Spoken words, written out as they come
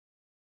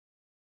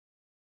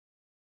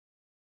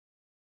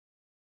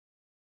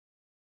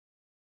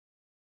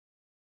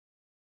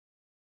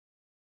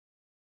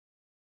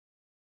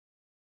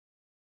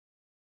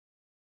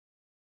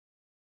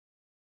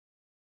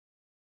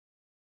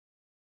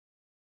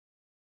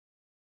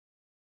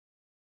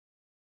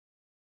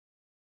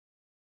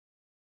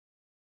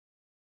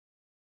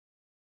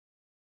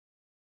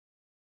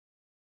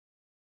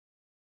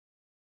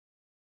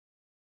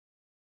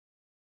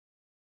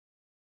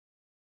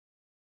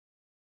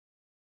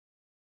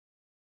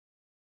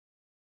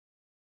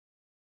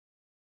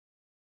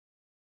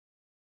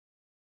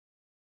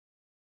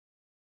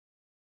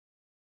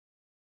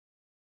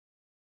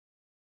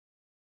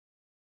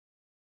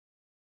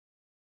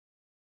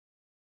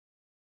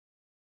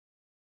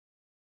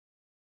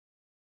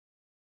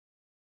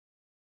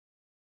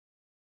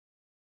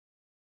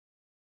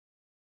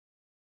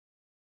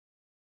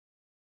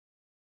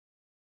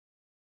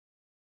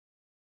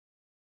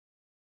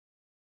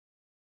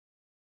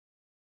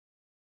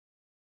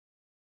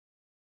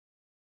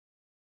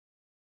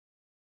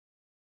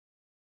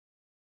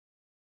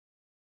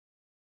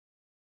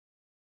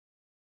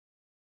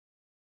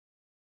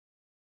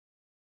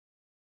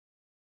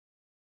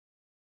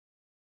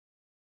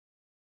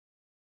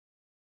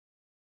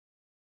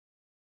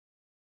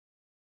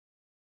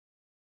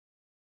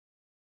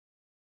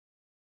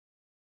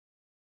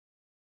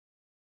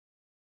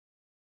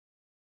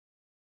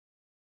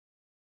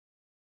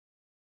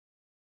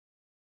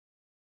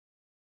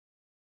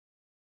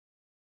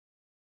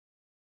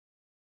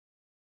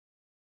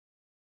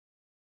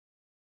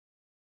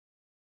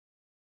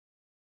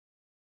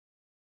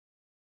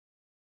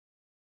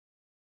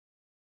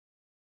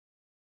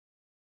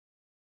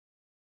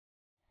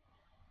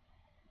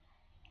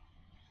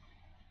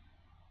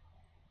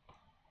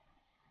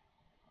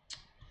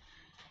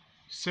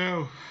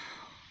So,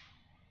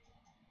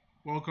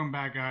 welcome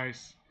back,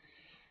 guys.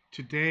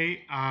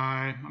 Today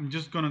I'm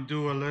just gonna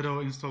do a little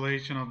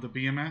installation of the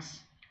BMS,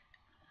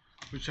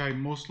 which I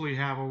mostly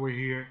have over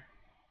here.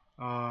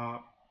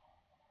 And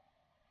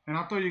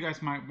I thought you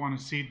guys might want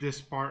to see this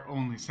part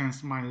only,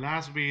 since my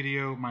last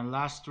video, my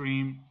last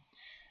stream,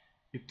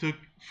 it took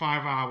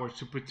 5 hours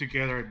to put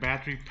together a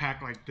battery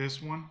pack like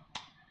this one.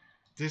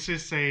 This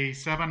is a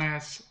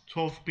 7S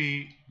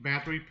 12P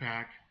battery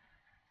pack.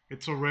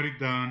 It's already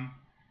done.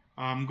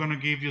 I'm gonna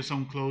give you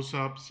some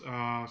close-ups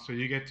so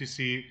you get to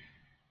see.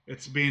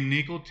 It's been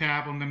nickel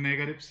tap on the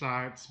negative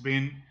side. It's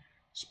been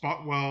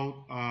spot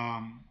weld,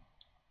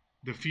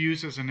 the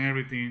fuses and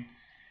everything.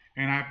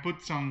 And I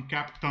put some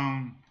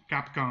Capton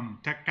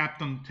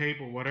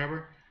tape or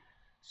whatever.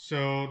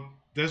 So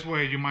this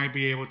way you might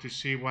be able to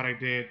see what I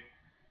did.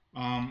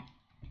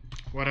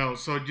 What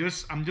else? So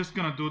I'm just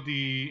gonna do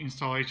the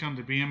installation of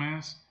the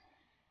BMS,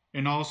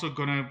 and also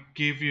gonna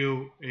give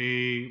you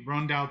a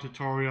rundown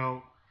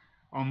tutorial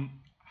on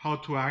how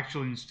to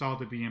actually install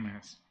the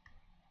BMS.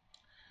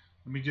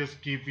 Let me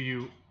just give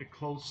you a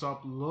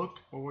close-up look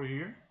over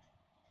here.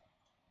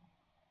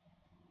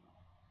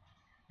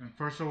 And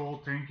first of all,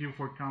 thank you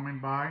for coming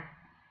by.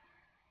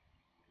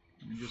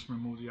 Let me just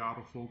remove the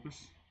autofocus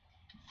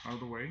out of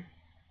the way.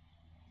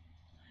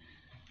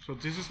 So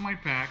this is my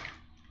pack.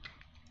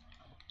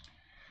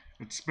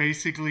 It's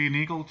basically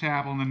nickel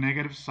tap on the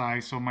negative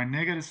side. So my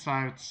negative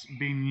side is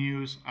being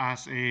used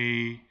as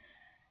a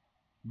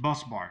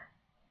bus bar.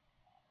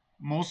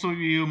 Most of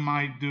you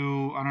might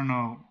do, I don't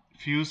know,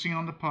 fusing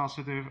on the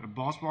positive, a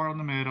bus bar on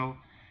the middle,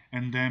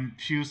 and then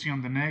fusing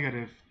on the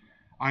negative.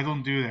 I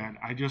don't do that.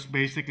 I just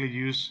basically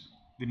use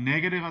the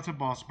negative as a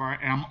bus bar,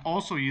 and I'm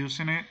also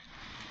using it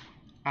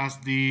as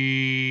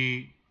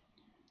the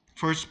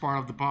first part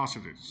of the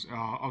positives,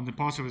 on the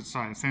positive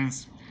side,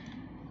 since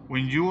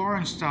when you are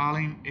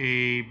installing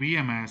a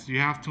BMS, you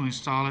have to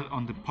install it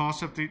on the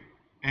positive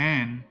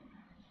end.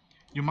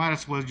 You might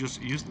as well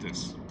just use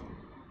this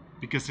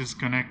because it's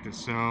connected.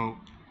 So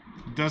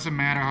it doesn't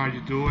matter how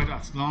you do it,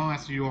 as long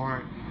as you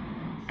are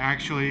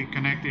actually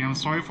connecting. I'm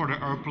sorry for the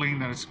airplane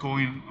that is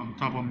going on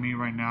top of me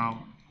right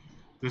now.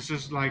 This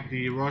is like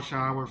the rush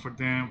hour for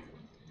them,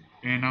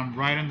 and I'm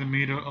right in the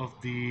middle of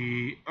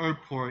the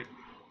airport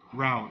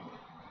route.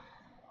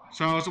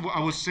 So I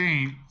was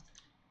saying,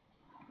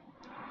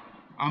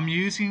 I'm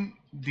using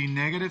the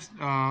negative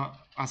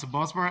as a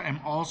bus bar and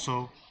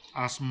also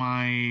as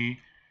my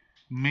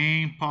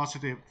main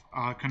positive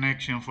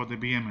connection for the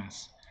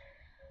BMS.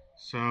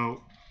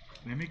 So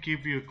let me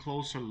give you a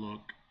closer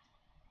look.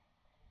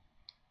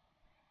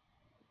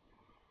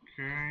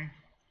 Okay.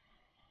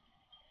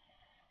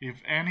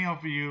 If any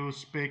of you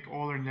speak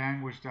other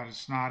language that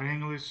is not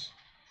English,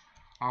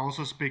 I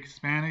also speak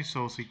Spanish,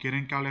 so si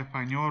quieren que hable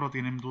español o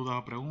tienen dudas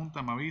o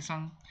preguntas, me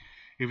avisan.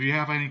 If you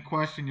have any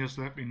question, just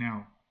let me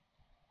know.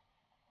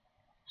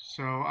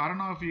 So I don't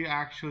know if you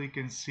actually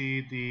can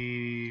see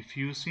the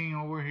fusing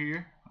over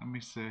here. Let me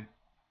see.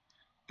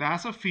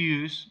 That's a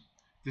fuse.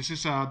 This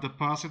is the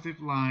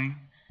positive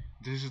line.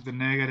 This is the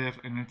negative,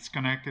 and it's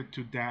connected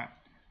to that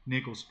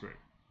nickel strip.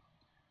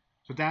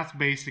 So that's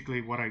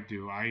basically what I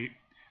do. I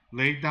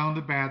lay down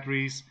the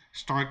batteries,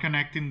 start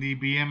connecting the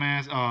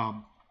BMS,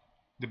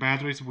 the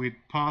batteries with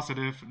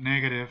positive,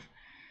 negative,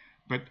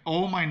 but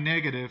all my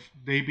negative,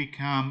 they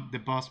become the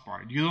bus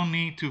bar. You don't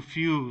need to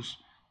fuse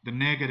the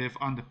negative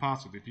on the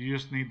positive. You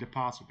just need the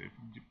positive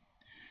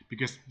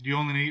because you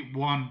only need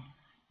one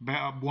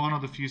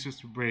of the fuses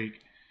to break.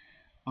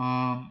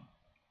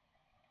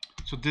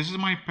 So this is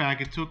my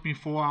pack. It took me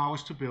 4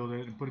 hours to build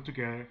it and put it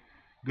together.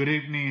 Good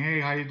evening. Hey,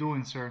 how you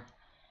doing, sir?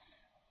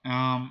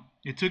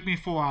 It took me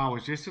 4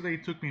 hours. Yesterday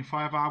it took me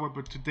 5 hours,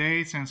 but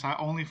today, since I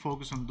only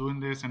focus on doing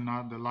this and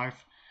not the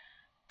life,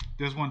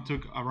 this one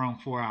took around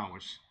 4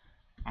 hours.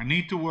 I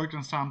need to work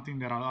on something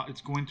that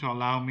it's going to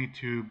allow me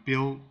to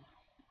build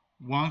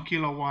 1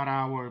 kilowatt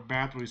hour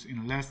batteries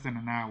in less than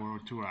an hour or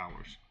 2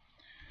 hours.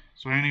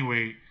 So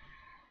anyway,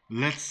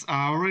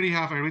 I already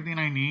have everything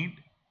I need,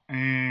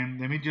 and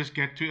let me just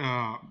get to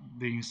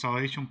the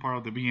installation part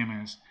of the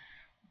BMS.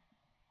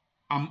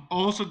 I'm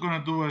also going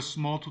to do a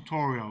small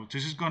tutorial.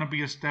 This is going to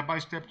be a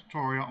step-by-step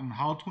tutorial on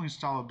how to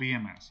install a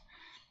BMS.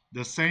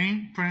 The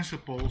same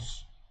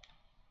principles.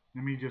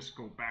 Let me just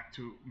go back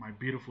to my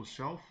beautiful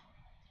self.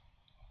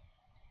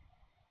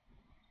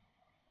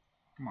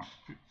 Come on,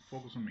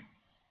 focus on me.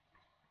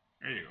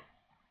 There you go.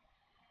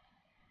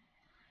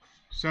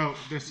 So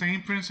the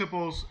same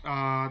principles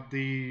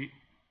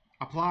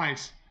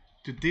applies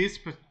to this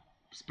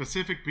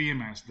specific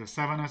BMS, the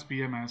 7S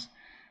BMS.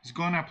 It's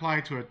going to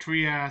apply to a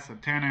 3S, a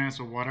 10S,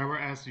 or whatever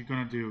S you're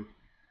going to do.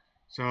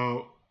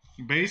 So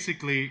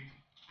basically,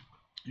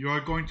 you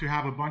are going to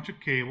have a bunch of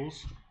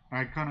cables that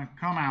are going to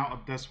come out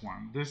of this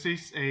one. This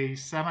is a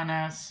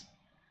 7S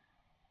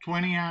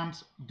 20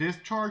 amps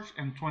discharge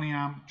and 20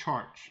 amp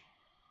charge,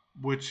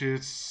 which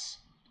is,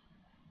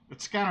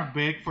 it's kind of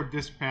big for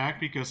this pack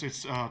because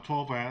it's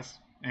 12S,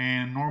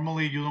 and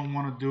normally you don't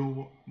want to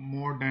do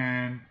more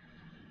than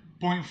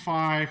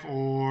 0.5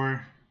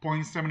 or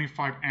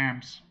 0.75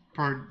 amps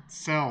per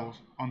cell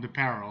on the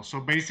parallel. So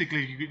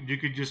basically you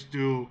could just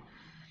do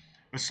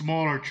a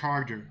smaller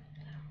charger.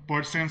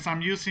 But since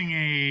I'm using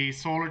a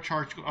solar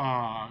charge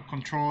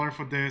controller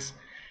for this,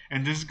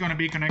 and this is going to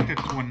be connected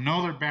to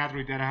another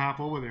battery that I have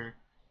over there,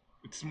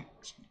 it's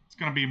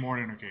going to be more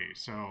than okay.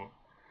 So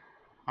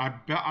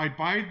I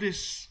buy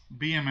this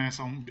BMS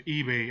on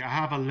eBay. I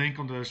have a link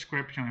on the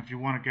description if you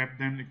want to get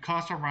them. It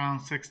costs around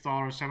 $6,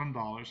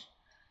 $7.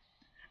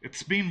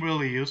 It's been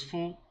really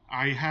useful.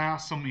 I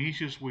have some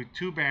issues with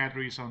two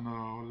batteries on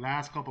the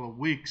last couple of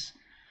weeks.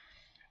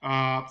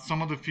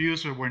 Some of the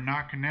fuses were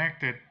not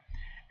connected,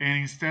 and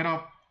instead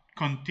of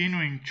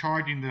continuing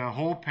charging the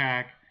whole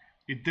pack,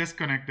 it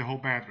disconnected the whole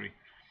battery.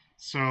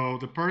 So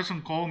the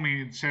person called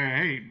me and said,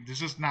 "Hey,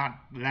 this is not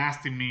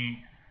lasting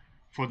me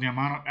for the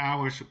amount of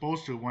hours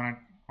supposed to." When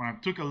I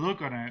took a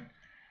look at it,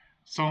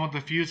 some of the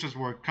fuses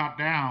were cut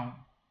down.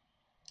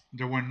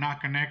 They were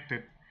not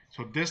connected.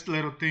 So this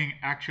little thing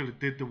actually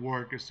did the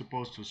work it's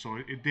supposed to. So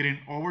it didn't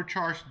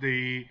overcharge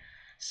the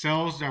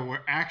cells that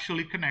were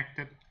actually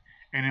connected,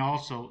 and it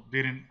also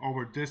didn't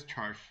over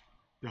discharge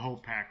the whole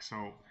pack.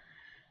 So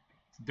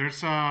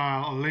there's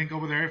a link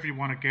over there if you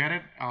want to get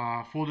it.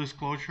 Full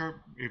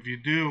disclosure, if you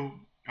do,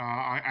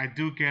 I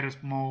do get a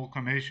small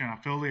commission,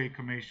 affiliate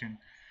commission,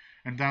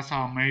 and that's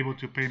how I'm able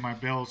to pay my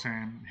bills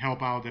and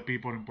help out the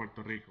people in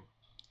Puerto Rico.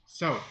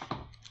 So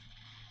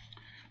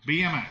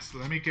BMS,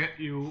 let me get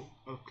you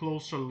a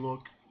closer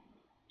look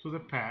to the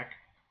pack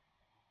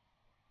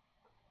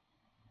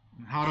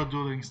and how to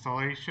do the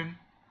installation,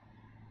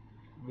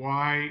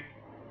 why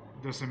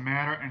does it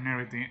matter, and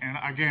everything. And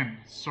again,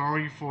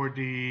 sorry for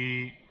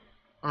the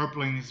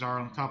airplanes that are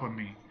on top of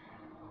me.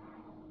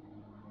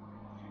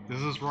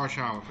 This is rush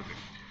hour for this.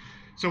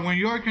 So when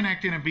you are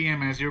connecting a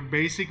BMS, you're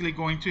basically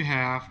going to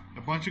have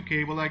a bunch of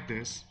cable like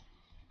this.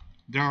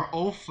 They are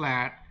all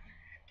flat.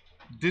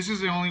 This is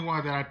the only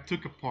one that I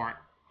took apart,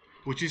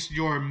 which is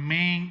your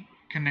main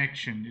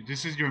connection.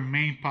 This is your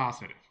main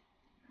positive.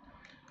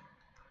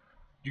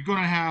 You're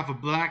gonna have a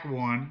black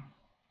one,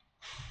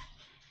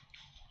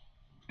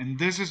 and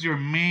this is your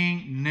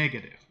main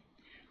negative.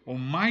 On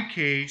my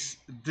case,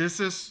 this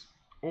is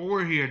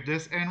over here,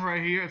 this end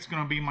right here, it's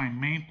gonna be my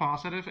main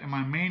positive, and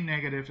my main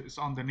negative is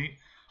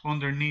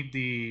underneath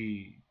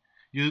the,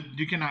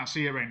 you cannot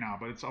see it right now,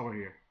 but it's over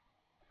here.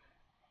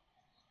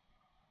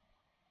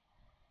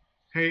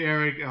 Hey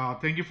Eric,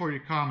 thank you for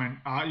your comment.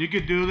 You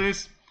could do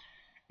this.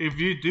 If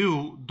you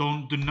do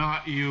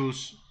not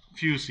use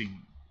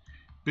fusing,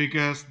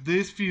 because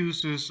these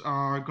fuses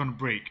are gonna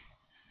break.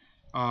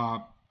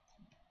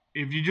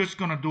 If you're just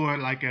gonna do it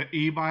like an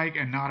e-bike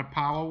and not a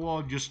power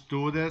wall, just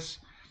do this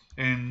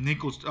and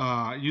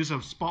use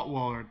a spot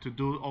welder to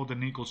do all the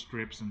nickel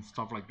strips and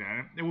stuff like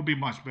that. It will be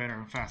much better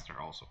and faster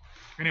also.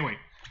 Anyway,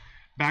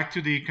 back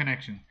to the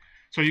connection.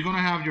 So you're gonna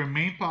have your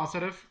main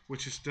positive,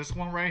 which is this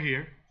one right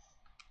here,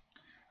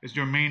 is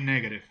your main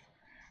negative.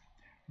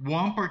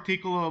 One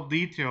particular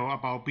detail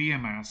about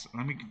BMS,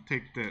 let me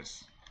take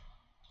this,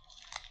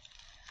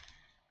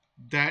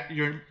 that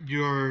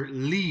your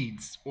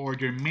leads or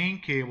your main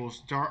cables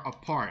start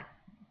apart.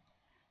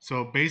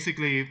 So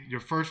basically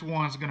your first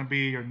one is going to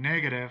be your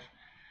negative.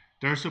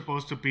 They're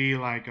supposed to be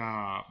like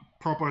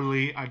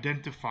properly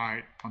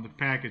identified on the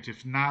package.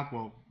 If not,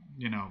 well,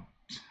 you know,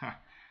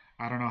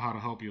 I don't know how to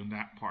help you in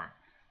that part.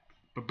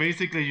 But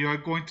basically you're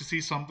going to see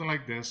something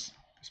like this,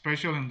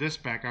 especially in this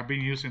pack. I've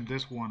been using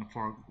this one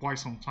for quite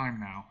some time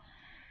now.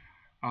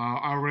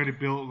 I already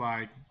built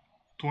like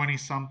 20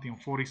 something,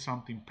 40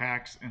 something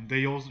packs, and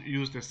they all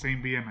use the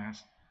same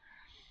BMS.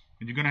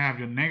 And you're gonna have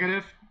your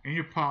negative and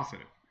your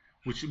positive,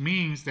 which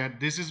means that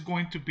this is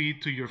going to be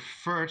to your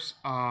first,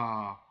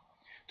 to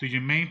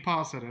your main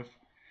positive,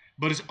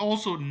 but it's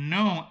also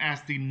known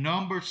as the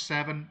number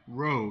 7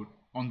 road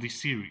on the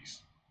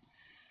series.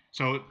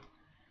 So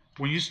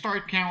when you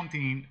start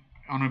counting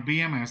on a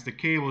BMS, the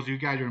cables, you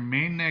got your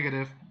main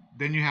negative,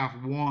 then you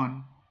have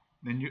one,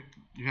 then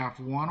you have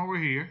one over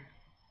here,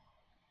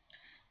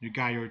 you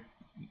got your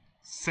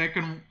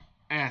second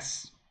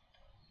S,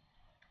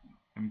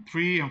 and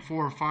 3 and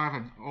 4 and 5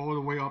 and all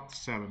the way up to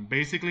 7.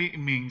 Basically it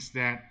means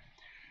that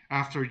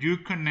after you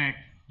connect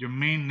your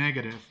main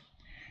negative,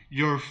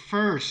 your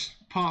first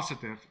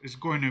positive is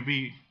going to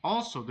be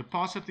also the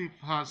positive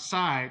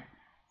side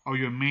of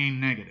your main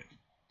negative.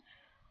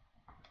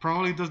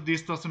 Probably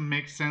this doesn't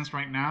make sense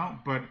right now,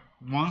 but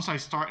once I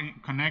start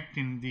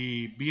connecting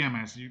the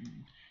BMS,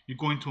 you're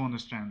going to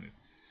understand it.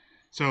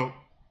 So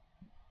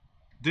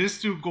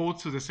these two go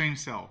to the same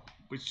cell,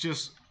 which is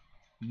just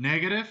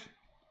negative,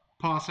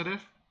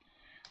 positive.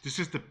 This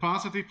is the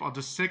positive of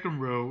the second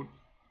road,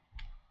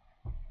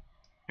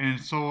 and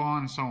so on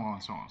and so on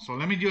and so on. So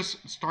let me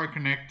just start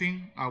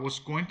connecting. I was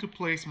going to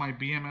place my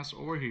BMS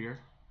over here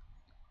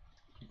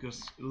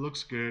because it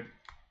looks good.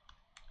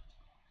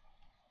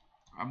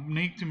 I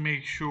need to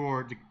make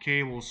sure the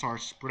cables are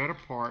spread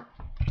apart,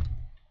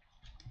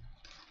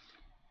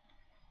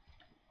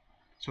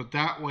 so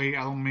that way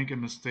I don't make a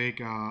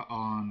mistake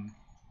on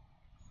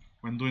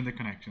when doing the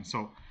connection.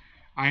 So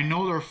I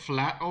know they're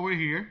flat over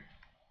here,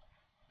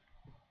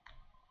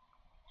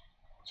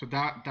 So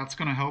that's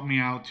gonna help me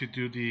out to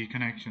do the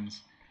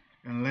connections.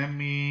 And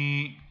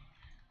the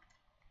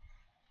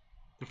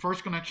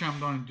first connection I'm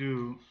gonna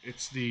do,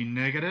 it's the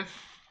negative,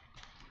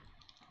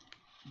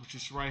 which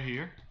is right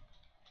here.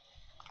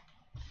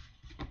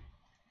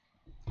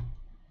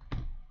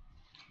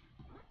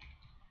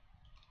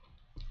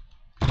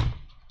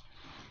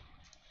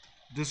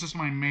 This is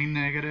my main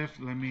negative.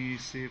 Let me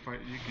see if can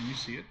you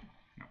see it?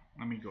 No,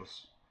 let me go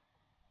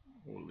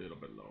a little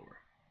bit lower.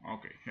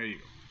 Okay, here you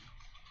go.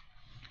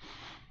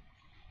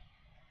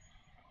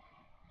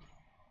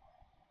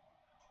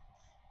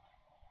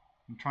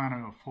 I'm trying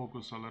to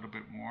focus a little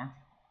bit more.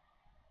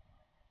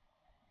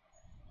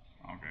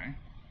 Okay.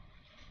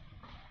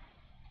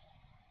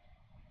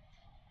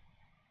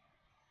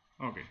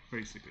 Okay,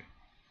 basically.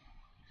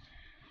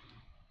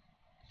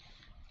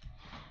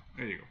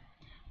 There you go.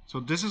 So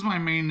this is my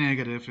main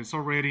negative. It's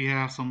already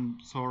has some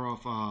sort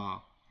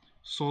of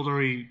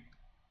soldery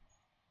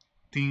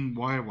thing,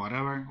 wire,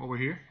 whatever over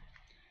here.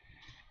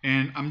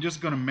 And I'm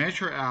just gonna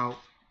measure out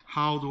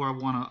how do I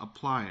want to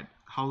apply it.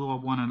 How do I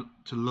want it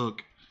to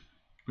look?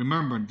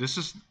 Remember, this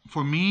is,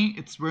 for me,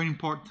 it's very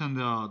important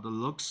the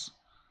looks,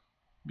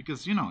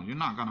 because you know you're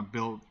not gonna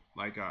build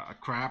like a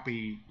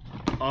crappy,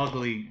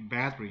 ugly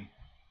battery.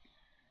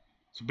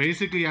 So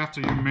basically, after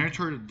you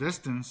measure the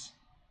distance,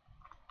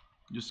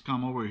 just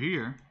come over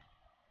here,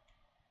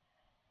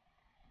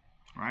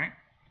 right?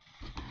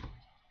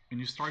 And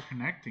you start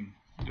connecting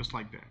just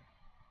like that.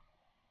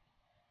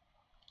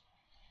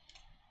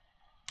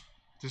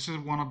 This is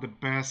one of the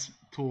best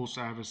tools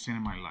I've ever seen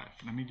in my life.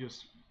 Let me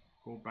just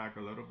go back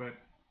a little bit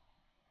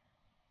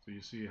so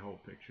you see the whole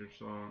picture.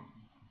 So,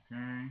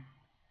 okay.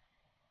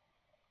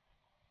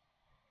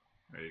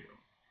 There you go.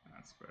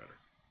 That's better.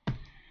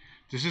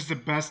 This is the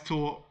best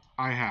tool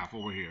I have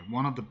over here.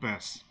 One of the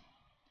best.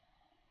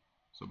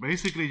 So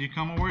basically, you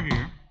come over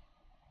here,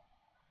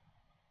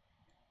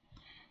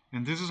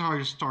 and this is how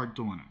you start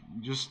doing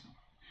it.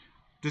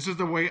 This is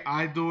the way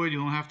I do it. You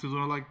don't have to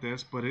do it like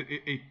this, but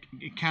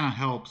it kind of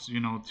helps, you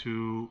know,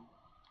 to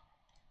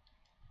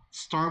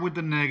start with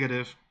the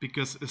negative,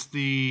 because it's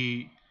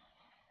the,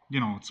 you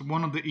know, it's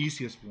one of the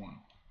easiest one.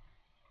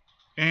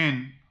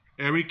 And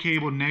every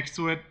cable next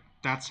to it,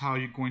 that's how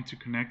you're going to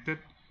connect it.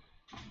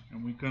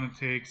 And we're gonna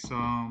take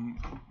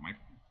my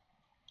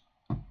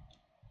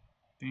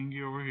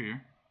thingy over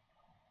here.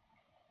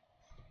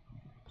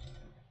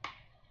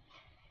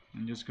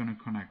 I'm just gonna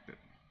connect it.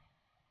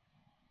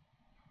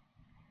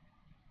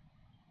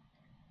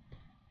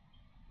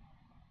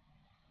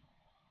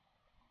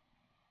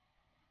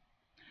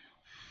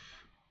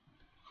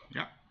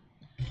 Yeah,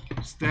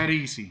 it's that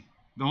easy.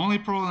 The only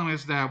problem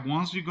is that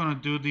once you're gonna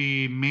do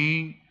the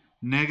main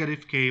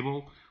negative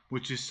cable,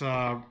 which is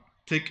a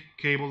thick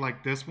cable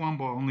like this one,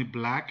 but only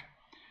black,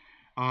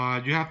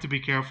 you have to be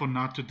careful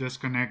not to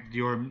disconnect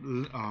your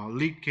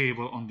lead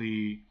cable on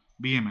the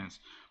BMS.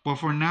 But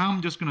for now,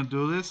 I'm just gonna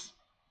do this.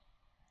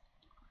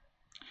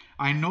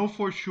 I know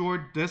for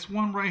sure this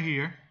one right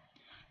here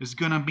is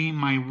gonna be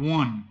my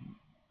one.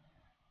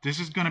 This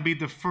is gonna be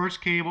the first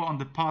cable on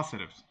the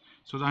positives.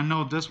 So I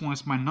know this one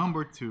is my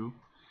number 2.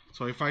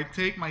 So if I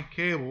take my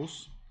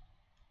cables,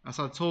 as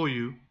I told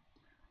you,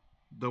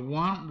 the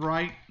one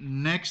right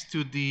next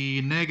to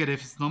the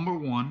negative is number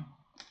 1.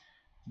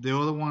 The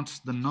other one's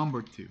the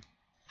number 2.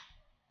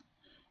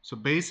 So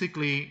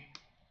basically,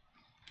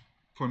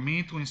 for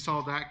me to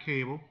install that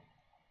cable,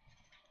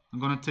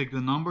 I'm gonna take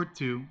the number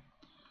 2,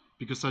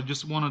 because I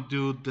just want to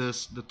do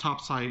this, the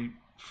top side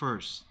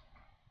first.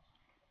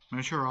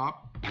 Measure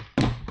up,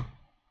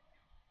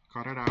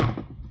 cut it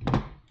out,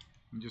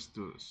 and just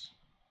do this.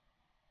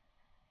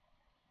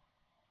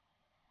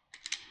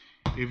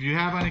 If you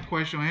have any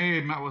question, hey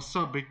Matt, what's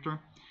up, Victor?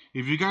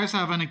 If you guys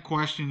have any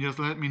question, just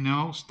let me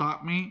know.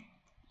 Stop me,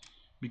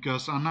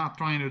 because I'm not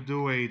trying to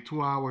do a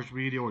 2 hours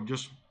video, or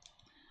just,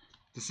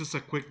 this is a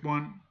quick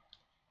one.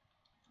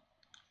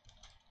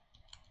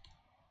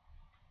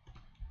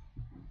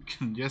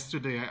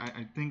 Yesterday,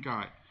 I think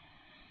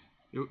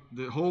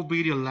the whole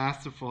video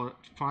lasted for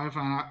five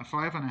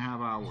and a half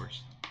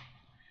hours.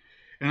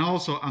 And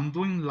also, I'm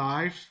doing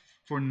live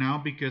for now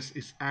because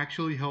it's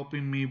actually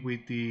helping me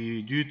with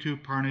the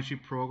YouTube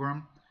partnership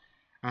program.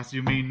 As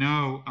you may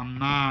know, I'm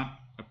not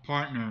a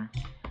partner,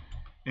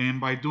 and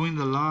by doing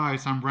the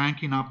lives, I'm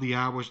ranking up the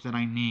hours that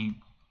I need.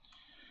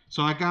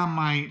 So I got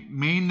my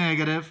main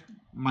negative.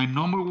 My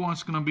number 1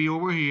 is gonna be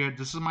over here.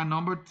 This is my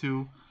number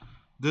 2.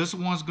 This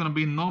one's gonna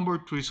be number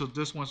 3, so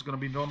this one's gonna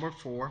be number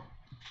 4.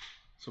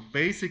 So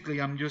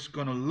basically, I'm just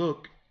gonna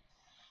look.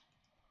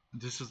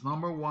 This is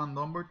number 1,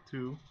 number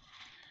 2,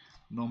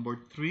 number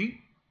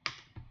 3.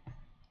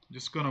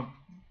 Just gonna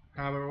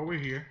have it over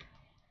here.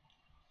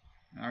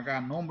 And I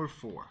got number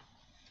 4.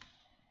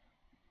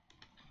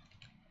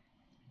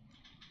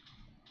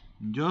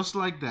 Just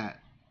like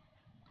that.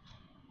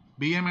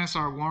 BMS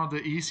are one of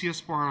the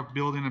easiest part of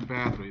building a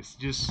battery. It's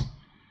just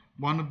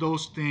one of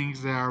those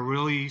things that are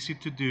really easy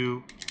to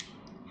do,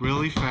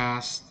 really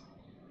fast.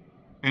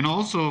 And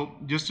also,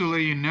 just to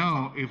let you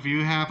know, if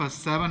you have a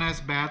 7S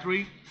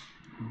battery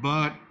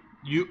but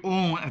you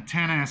own a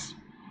 10S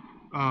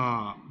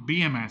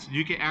BMS,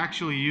 you can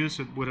actually use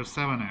it with a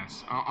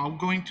 7S. I'm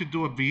going to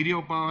do a video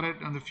about it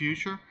in the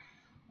future,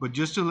 but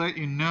just to let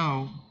you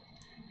know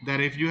that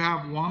if you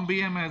have one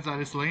BMS that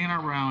is laying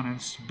around and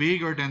it's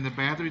bigger than the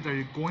battery that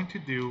you're going to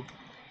do,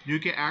 you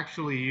can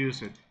actually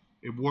use it.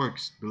 It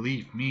works,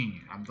 believe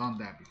me, I've done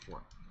that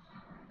before.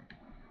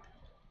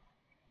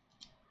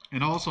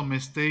 And also,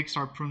 mistakes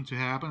are prone to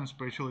happen,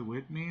 especially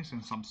with me,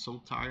 since I'm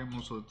so tired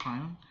most of the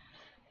time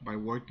by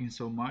working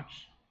so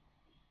much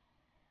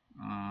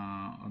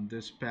on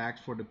this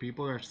pack for the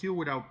people that are still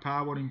without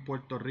power in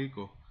Puerto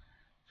Rico.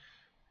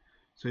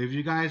 So if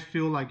you guys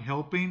feel like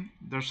helping,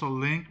 there's a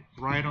link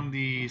right on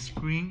the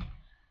screen.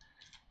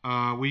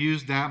 We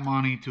use that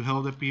money to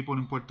help the people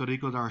in Puerto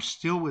Rico that are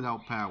still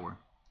without power.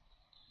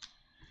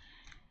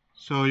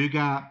 So you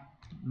got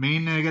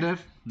main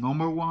negative,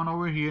 number 1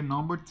 over here,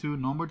 number 2,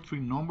 number 3,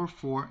 number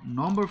 4,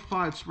 number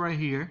 5's right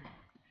here,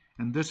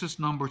 and this is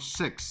number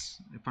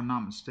 6, if I'm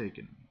not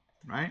mistaken,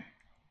 right?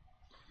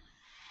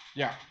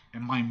 Yeah.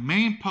 And my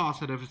main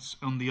positive is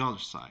on the other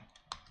side.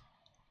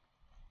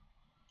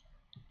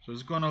 So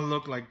it's gonna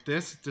look like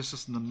this. This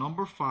is the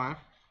number 5.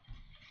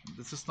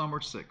 This is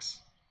number 6.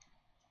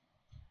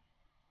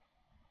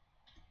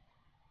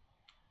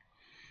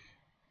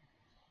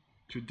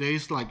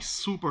 Today's like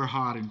super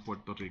hot in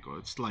Puerto Rico.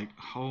 It's like,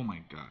 oh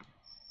my god.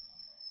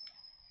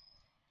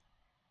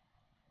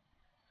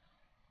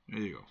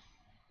 There you go.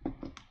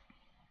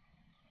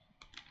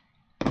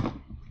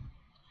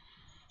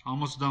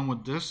 Almost done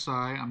with this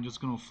side. I'm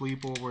just gonna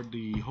flip over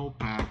the whole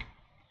pack,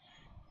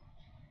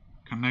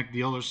 connect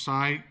the other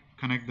side,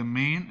 connect the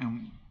main,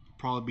 and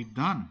probably be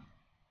done.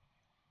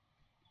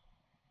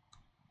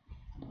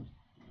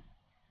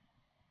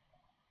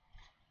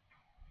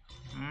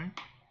 Okay.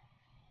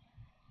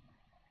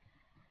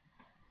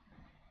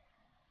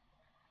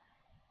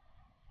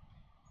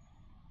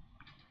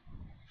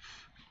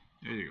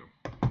 There you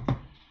go.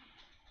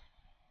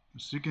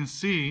 As you can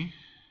see,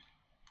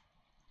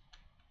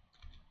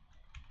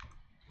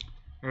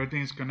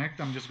 everything is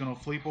connected. I'm just gonna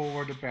flip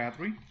over the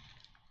battery.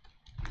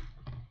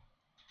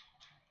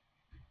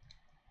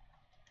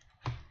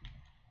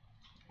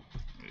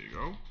 There you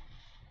go.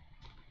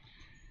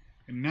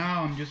 And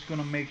now I'm just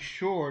gonna make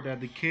sure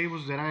that the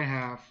cables that I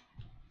have,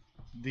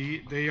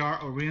 they are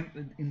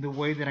oriented in the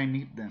way that I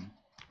need them.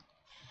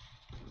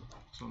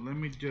 So let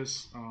me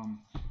just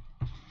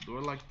do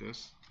it like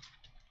this.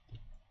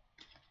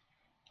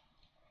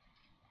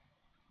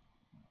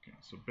 Okay,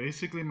 so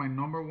basically my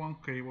number 1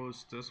 cable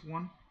is this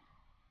one.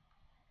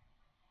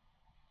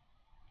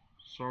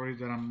 Sorry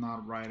that I'm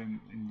not right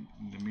in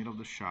the middle of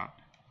the shot.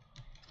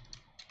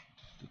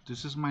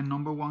 This is my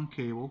number 1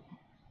 cable,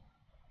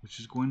 which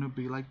is going to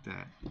be like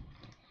that.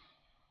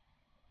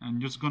 I'm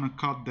just gonna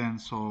cut them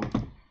so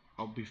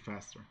I'll be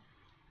faster.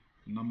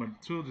 Number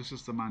 2, this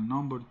is my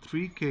number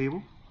 3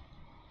 cable.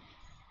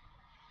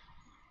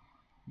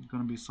 It's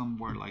gonna be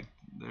somewhere like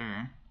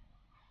there.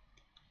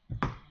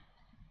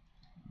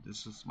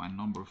 This is my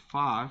number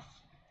 5.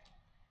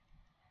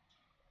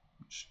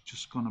 It's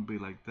just gonna be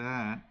like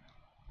that.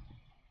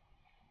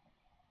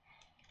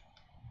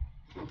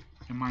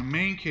 And my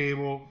main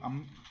cable,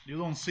 you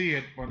don't see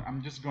it, but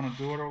I'm just gonna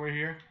do it over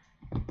here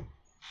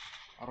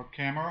out of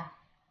camera.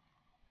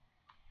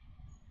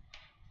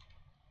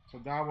 So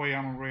that way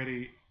I'm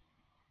already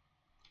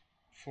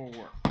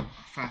forward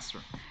faster.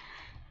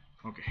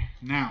 Okay,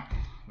 now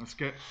let's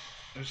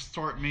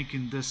start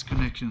making these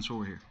connections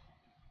over here.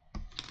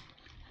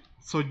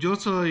 So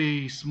just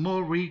a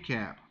small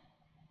recap.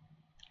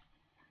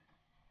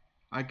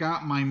 I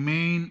got my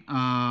main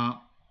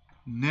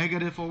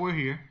negative over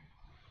here,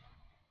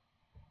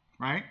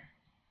 right?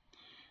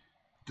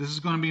 This is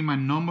going to be my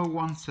number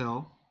 1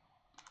 cell,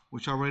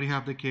 which I already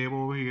have the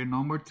cable over here.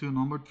 Number 2,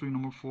 number 3,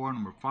 number 4,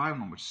 number 5,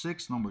 number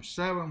 6, number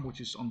 7,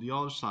 which is on the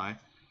other side.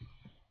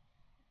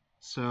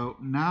 So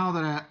now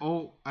that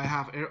I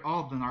have all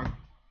of them are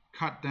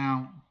cut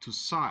down to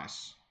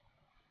size.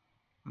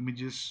 Let me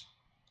just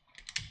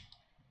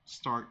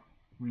start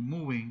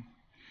removing.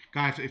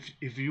 Guys,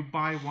 if you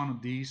buy one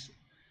of these,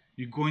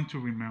 you're going to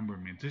remember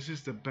me. This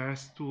is the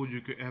best tool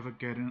you could ever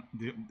get.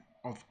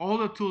 Of all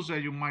the tools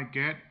that you might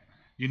get,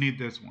 you need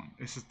this one.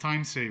 It's a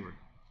time saver.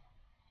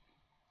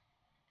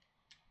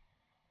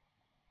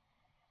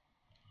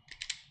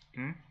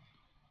 Okay,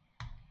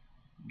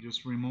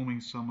 just removing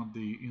some of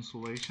the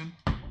insulation.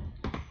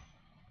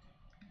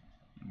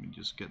 Let me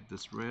just get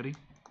this ready.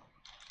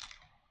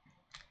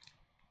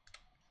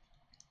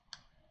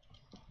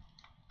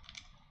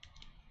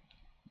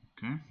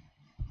 Okay.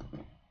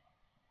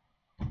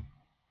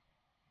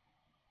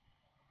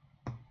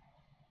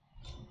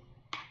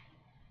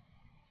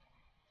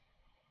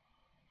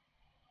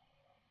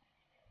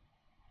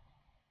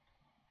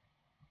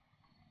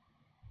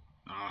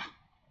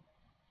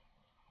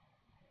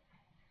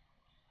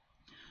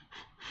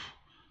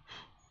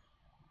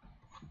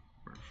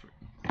 Perfect.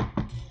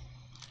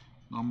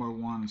 Number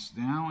 1 is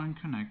down and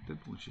connected,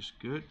 which is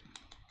good.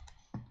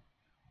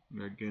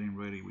 We are getting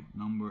ready with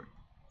number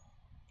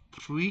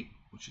 3,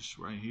 which is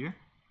right here.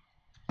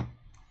 Let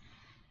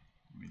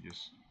me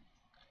just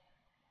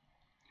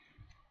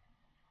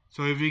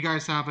So if you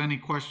guys have any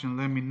question,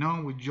 let me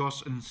know. We're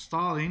just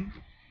installing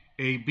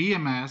a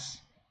BMS.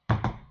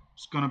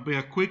 It's gonna be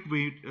a quick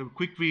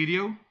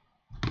video,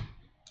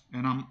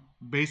 and I'm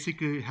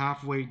basically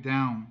halfway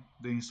down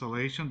the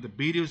installation. The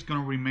video is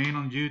gonna remain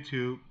on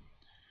YouTube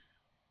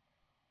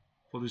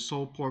for the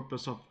sole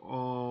purpose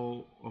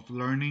of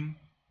learning.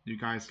 You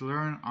guys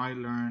learn, I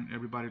learn,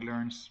 everybody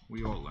learns,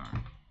 we all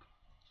learn.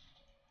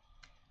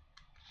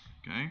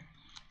 Okay.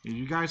 If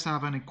you guys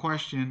have any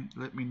question,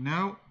 let me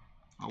know.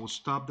 I will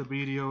stop the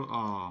video.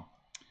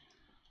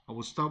 I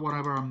will stop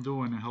whatever I'm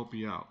doing and help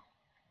you out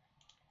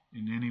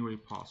in any way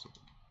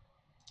possible.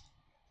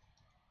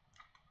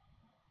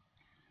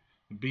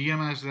 The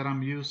BMS that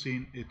I'm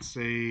using, it's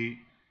a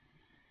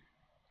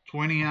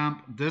 20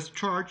 amp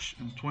discharge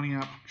and 20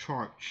 amp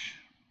charge.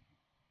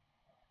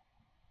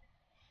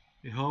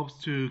 It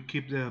helps to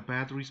keep the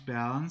batteries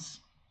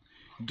balanced.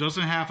 It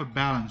doesn't have a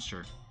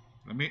balancer.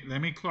 Let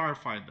me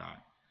clarify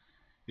that.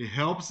 It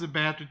helps the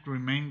battery to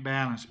remain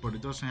balanced, but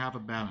it doesn't have a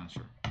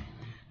balancer.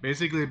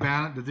 Basically,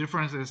 the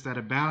difference is that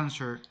a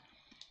balancer,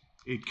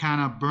 it kind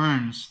of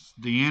burns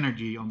the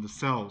energy on the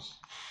cells.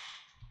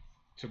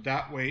 So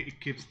that way it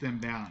keeps them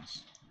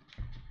balanced.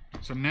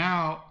 So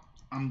now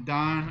I'm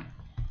done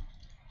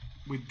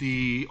with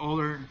the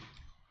other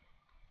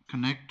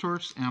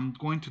connectors, and I'm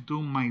going to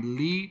do my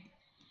lead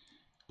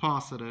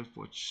positive,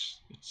 which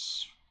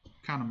it's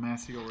kind of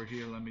messy over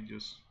here. Let me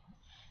just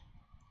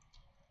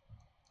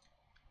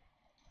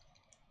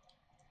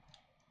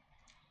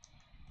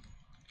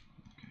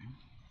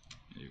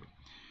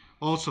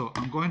also,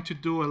 I'm going to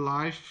do a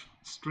live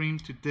stream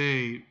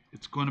today.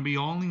 It's going to be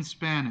only in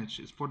Spanish.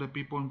 It's for the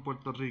people in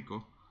Puerto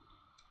Rico.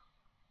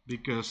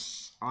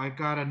 Because I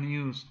got a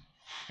news.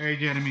 Hey,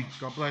 Jeremy.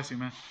 God bless you,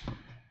 man.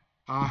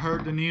 I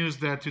heard the news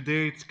that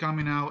today it's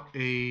coming out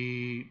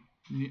an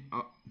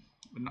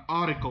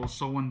article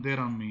someone did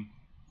on me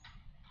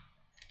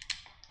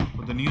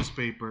for the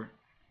newspaper.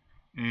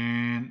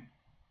 And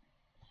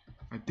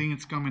I think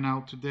it's coming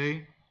out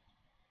today.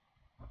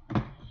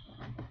 Let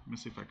me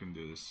see if I can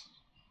do this.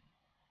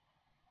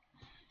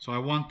 So I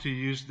want to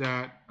use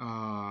that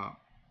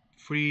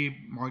free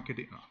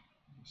marketing.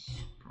 This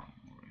problem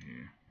over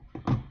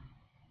here.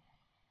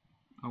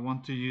 I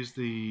want to use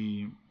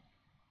the,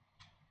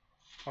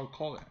 how to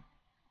call it,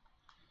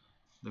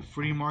 the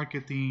free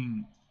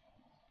marketing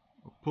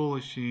or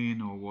publishing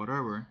or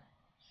whatever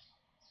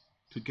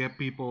to get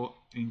people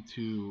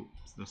into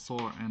the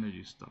solar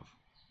energy stuff.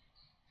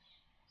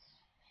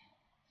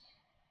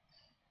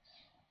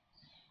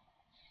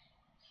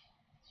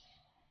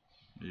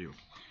 There you go.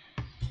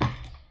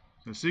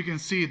 As you can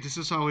see, this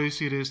is how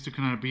easy it is to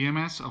connect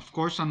BMS. Of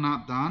course, I'm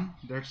not done.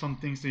 There's some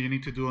things that you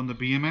need to do on the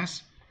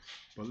BMS.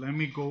 But let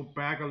me go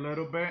back a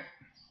little bit.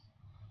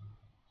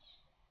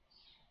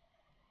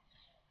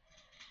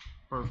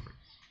 Perfect.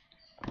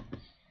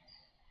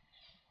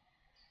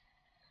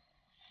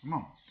 Come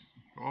on.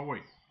 Go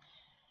away.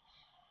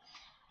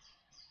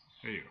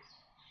 There you go.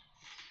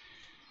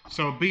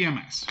 So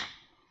BMS.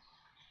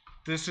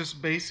 This is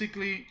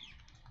basically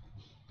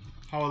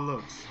how it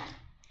looks.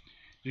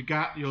 You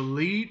got your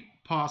lead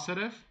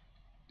positive.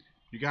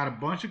 You got a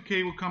bunch of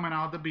cable coming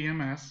out of the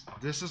BMS.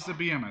 This is the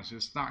BMS.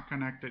 It's not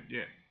connected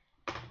yet.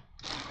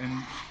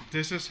 And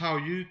this is how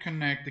you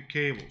connect the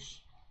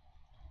cables.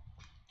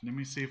 Let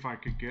me see if I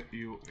could get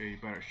you a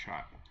better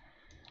shot.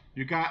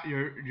 You got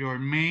your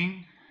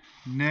main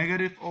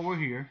negative over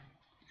here.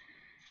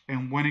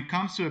 And when it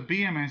comes to a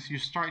BMS, you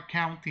start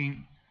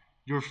counting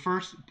your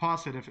first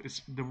positive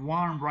is the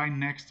one right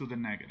next to the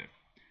negative.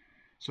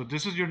 So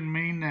this is your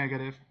main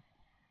negative.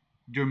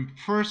 Your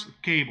first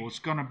cable is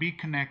going to be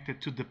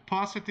connected to the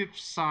positive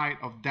side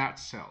of that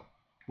cell,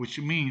 which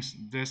means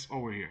this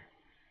over here.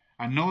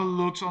 I know it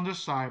looks on the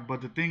side,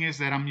 but the thing is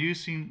that I'm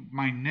using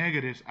my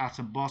negatives as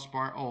a bus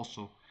bar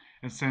also.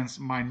 And since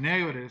my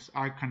negatives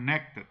are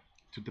connected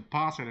to the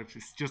positives,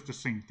 it's just the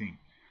same thing.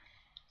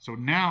 So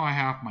now I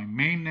have my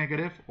main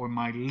negative or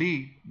my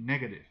lead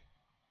negative.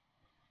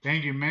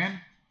 Thank you, man.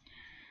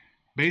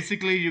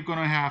 Basically, you're going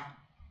to have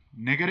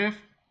negative.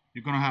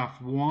 You're going to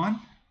have 1,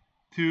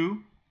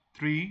 2,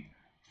 3,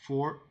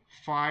 4,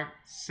 5,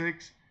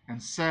 6,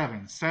 and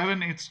 7.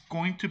 7 is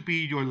going to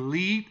be your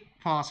lead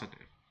positive.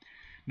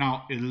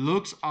 Now it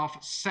looks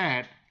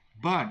offset,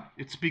 but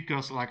it's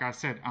because, like I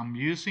said, I'm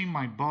using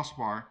my bus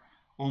bar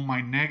on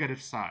my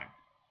negative side.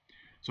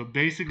 So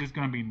basically it's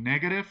going to be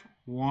negative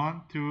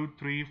 1, 2,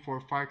 3, 4,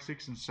 5,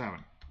 6, and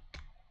 7.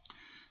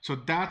 So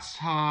that's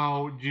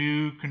how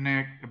you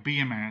connect a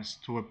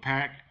BMS to a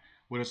pack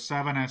with a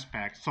 7S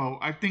pack. So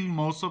I think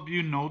most of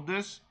you know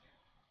this,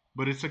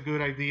 but it's a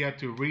good idea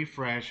to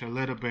refresh a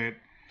little bit.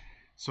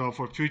 So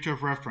for future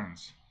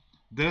reference,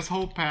 this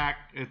whole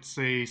pack, it's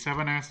a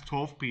 7S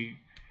 12P.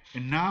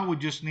 And now we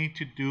just need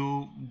to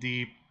do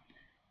the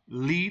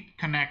lead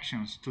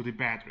connections to the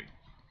battery.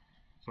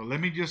 So let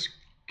me just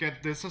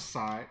get this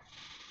aside.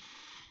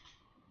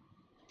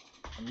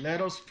 And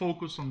let us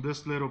focus on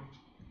this little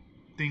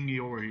thingy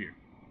over here.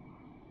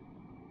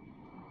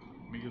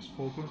 Let me just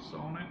focus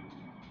on it.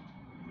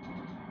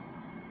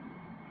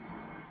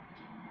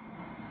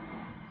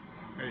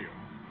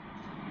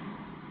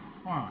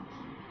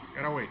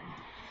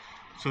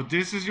 So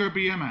this is your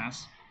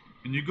BMS,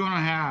 and you're gonna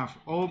have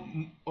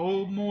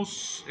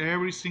almost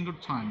every single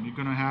time you're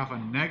gonna have a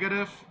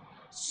negative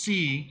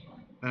C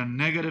and a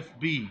negative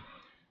B.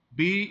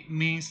 B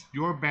means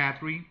your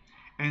battery,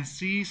 and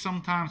C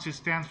sometimes it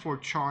stands for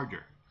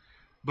charger,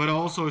 but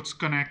also it's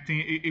connecting.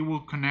 It will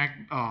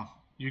connect.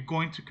 You're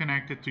going to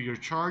connect it to your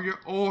charger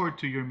or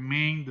to your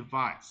main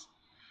device.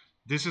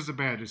 This is the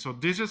battery. So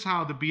this is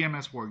how the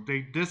BMS work. They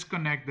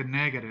disconnect the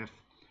negative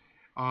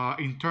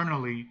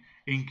internally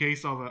in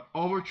case of an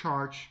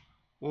overcharge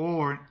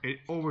or an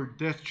over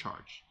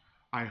discharge.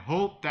 I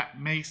hope that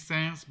makes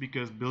sense,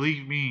 because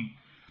believe me,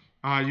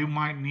 you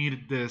might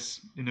need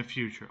this in the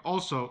future.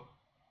 Also,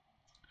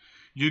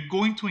 you're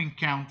going to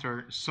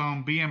encounter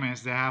some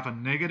BMS that have a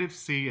negative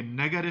C, a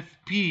negative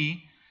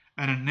P,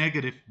 and a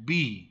negative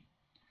B,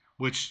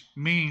 which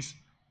means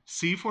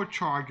C for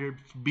charger,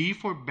 B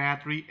for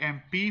battery,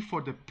 and P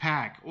for the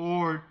pack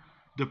or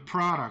the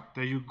product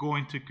that you're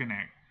going to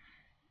connect.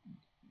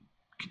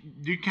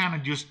 You kind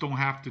of just don't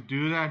have to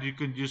do that. You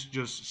can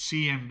just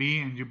C and B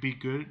and you'll be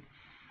good.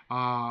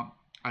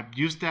 I've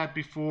used that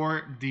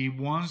before. The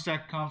ones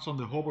that comes on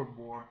the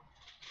hoverboard,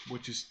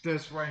 which is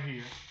this right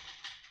here.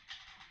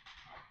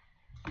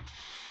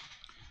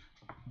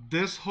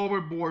 This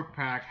hoverboard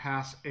pack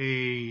has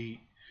a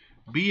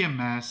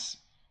BMS.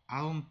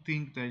 I don't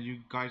think that you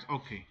guys,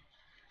 okay.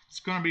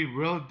 It's gonna be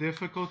real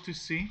difficult to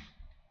see.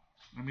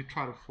 Let me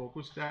try to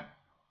focus that.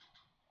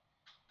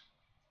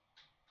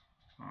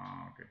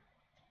 Okay.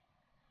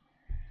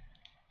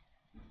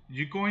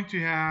 You're going to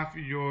have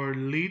your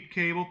lead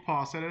cable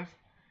positive.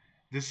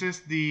 This is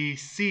the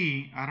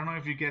C. I don't know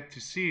if you get to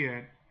see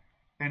it.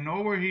 And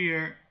over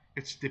here,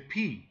 it's the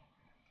P,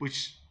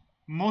 which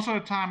most of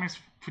the time is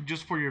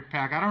just for your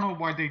pack. I don't know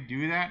why they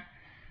do that,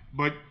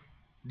 but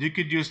you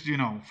could just,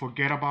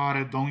 forget about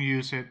it. Don't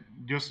use it.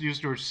 Just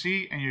use your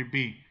C and your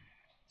B.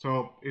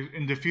 So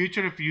in the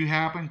future, if you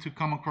happen to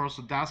come across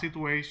that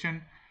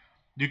situation,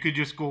 you could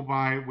just go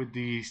by with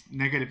the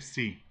negative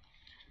C.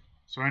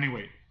 So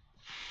anyway,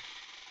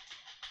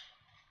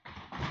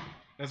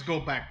 let's go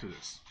back to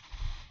this.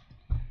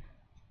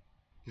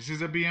 This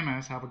is a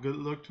BMS. Have a good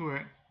look to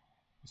it.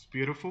 It's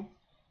beautiful.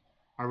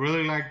 I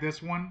really like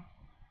this one,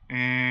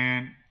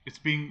 and it's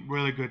been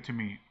really good to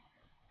me.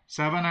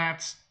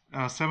 7S,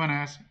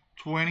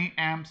 20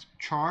 amps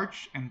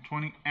charge and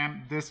 20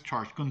 amp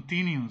discharge,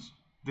 continuous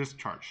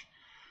discharge,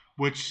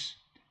 which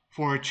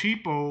for a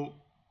cheapo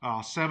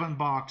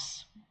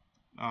 $7,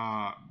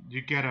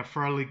 you get a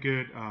fairly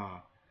good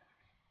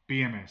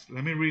BMS.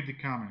 Let me read the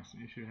comments.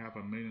 You should have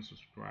 1 million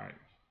subscribers.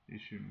 You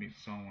should meet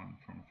someone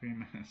from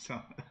FEMA.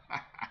 So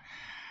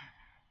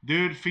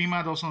dude,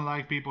 FEMA doesn't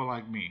like people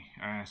like me.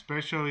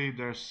 Especially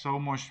there's so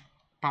much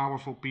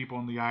powerful people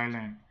on the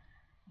island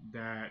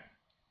that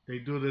they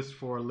do this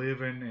for a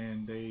living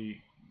and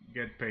they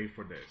get paid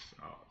for this.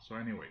 So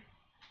anyway,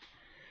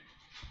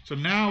 so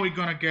now we're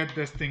gonna get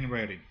this thing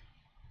ready.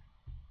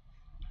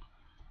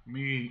 Let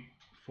me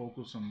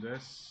focus on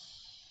this.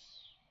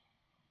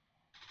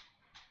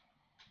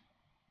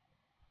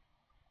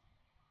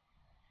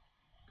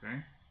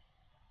 Okay.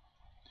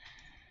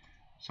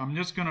 So I'm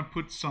just gonna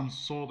put some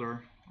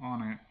solder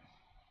on it.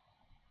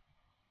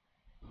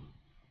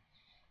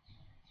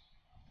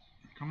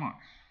 Come on.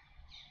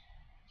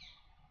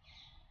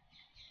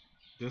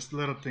 This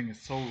little thing is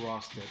so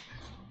rusted.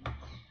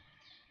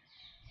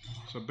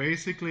 So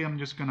basically I'm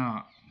just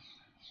gonna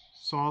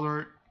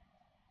solder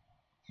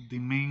the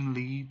main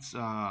leads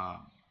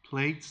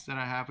plates that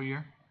I have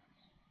here.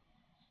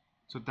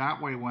 So that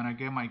way when I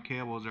get my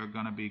cables, they're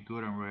gonna be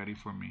good and ready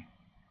for me.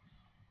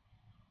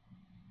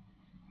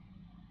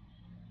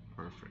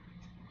 Perfect.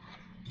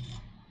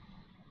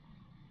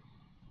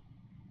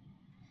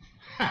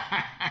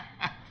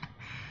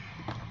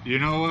 You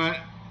know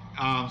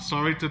what?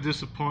 Sorry to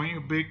disappoint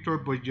you, Victor,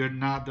 but you're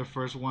not the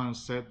first one who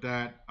said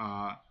that.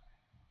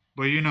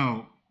 But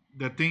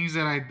the things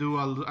that I do,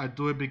 I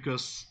do it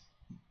because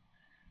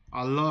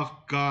I love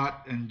God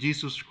and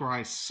Jesus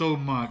Christ so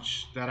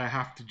much that I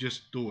have to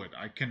just do it.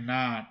 I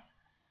cannot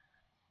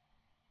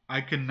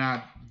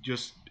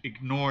just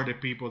ignore the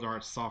people that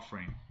are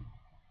suffering.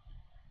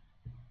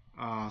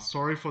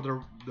 Sorry for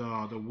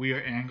the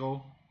weird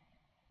angle.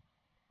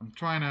 I'm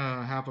trying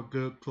to have a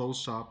good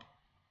close-up,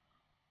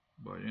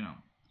 but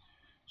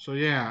So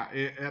yeah,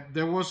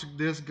 there was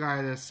this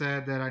guy that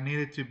said that I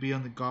needed to be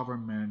on the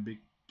government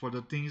for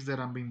the things that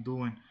I've been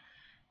doing,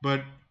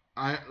 but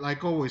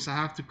like always, I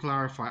have to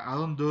clarify. I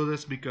don't do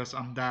this because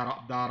I'm that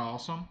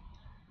awesome.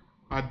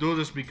 I do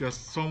this because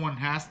someone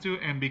has to,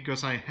 and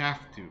because I have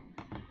to.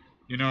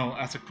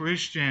 As a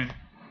Christian,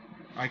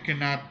 I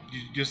cannot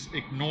just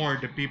ignore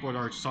the people that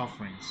are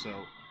suffering.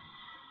 So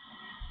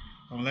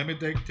let me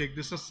take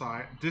this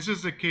aside. This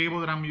is the cable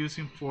that I'm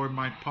using for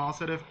my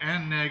positive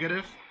and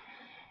negative.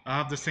 I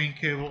have the same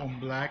cable on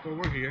black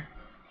over here.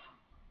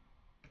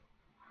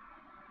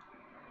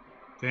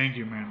 Thank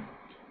you, man.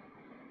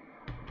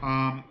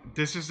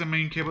 This is the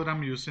main cable that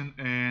I'm using,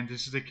 and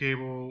this is the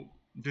cable.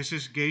 This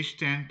is gauge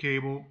 10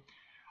 cable.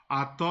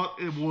 I thought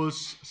it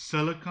was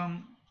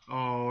silicon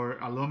or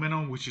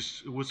aluminum, which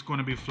is what's going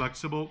to be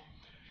flexible.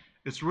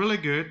 It's really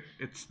good.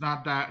 It's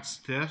not that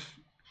stiff.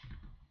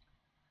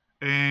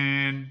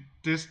 And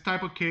this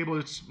type of cable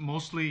it's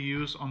mostly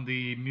used on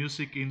the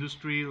music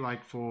industry,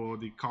 like for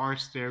the car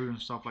stereo and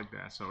stuff like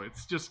that. So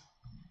it's just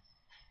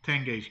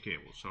 10 gauge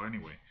cable. So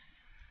anyway,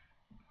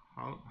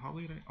 how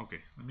did I, okay,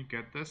 let me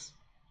get this.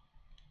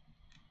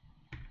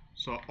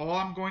 So all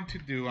I'm going to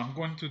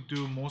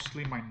do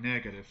mostly my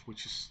negative,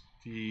 which is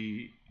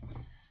it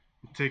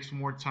takes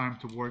more time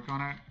to work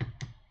on it.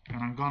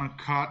 And I'm gonna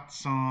cut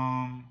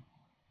some,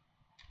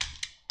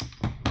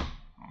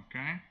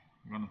 okay,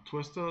 I'm gonna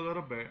twist it a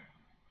little bit.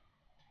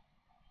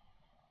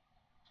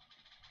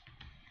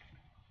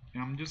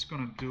 And I'm just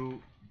gonna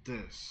do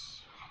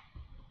this.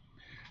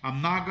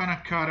 I'm not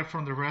gonna cut it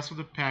from the rest of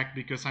the pack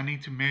because I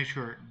need to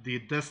measure the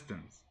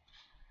distance.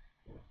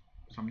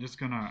 So I'm just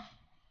gonna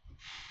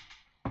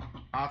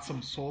add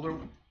some solder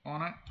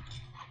on it.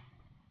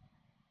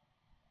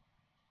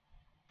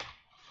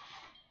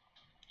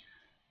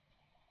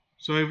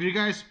 So if you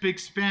guys speak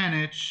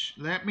Spanish,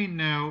 let me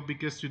know,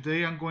 because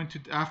today I'm going to,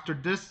 after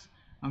this,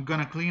 I'm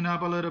gonna clean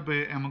up a little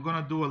bit and I'm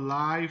gonna do a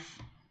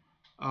live,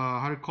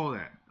 how do you call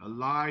that? A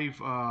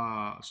live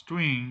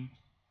stream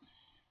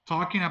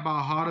talking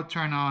about how to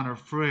turn on our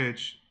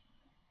fridge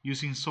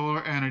using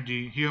solar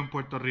energy here in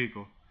Puerto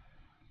Rico.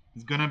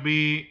 It's gonna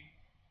be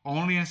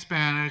only in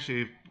Spanish.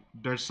 If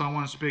there's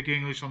someone speaking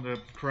English on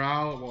the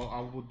crowd, well, I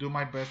will do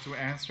my best to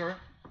answer.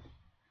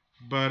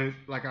 But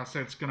like I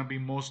said, it's gonna be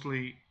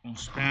mostly on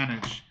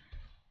Spanish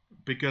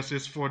because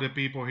it's for the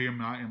people here in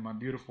my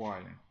beautiful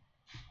island.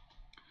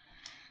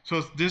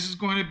 So this is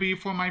going to be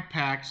for my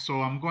pack.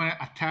 So I'm going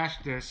to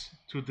attach this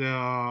to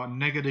the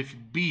negative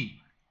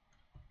B.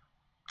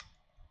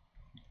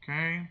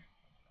 Okay.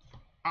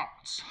 Oh,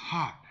 it's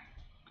hot.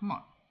 Come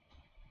on.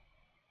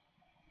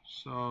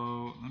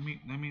 So let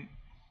me.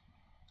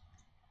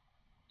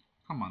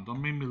 Come on,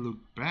 don't make me look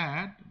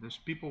bad. There's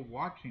people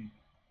watching.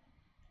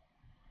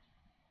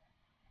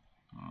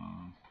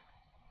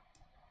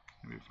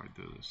 Maybe if I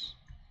do this.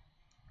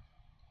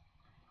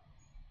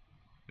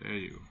 There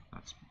you go.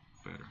 That's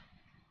better.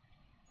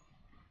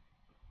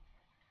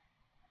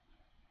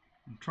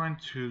 I'm trying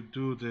to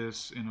do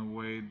this in a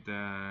way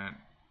that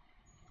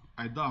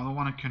I don't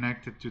want to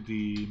connect it to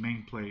the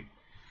main plate.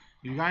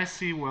 You guys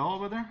see well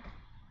over there?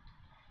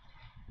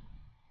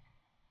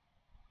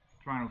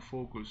 Trying to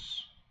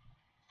focus.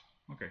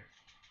 Okay.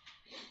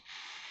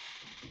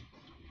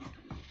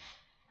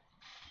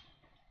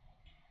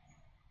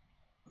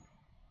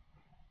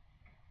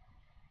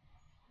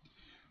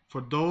 For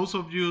those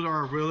of you that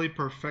are really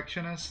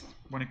perfectionists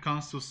when it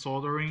comes to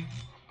soldering,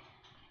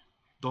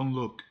 don't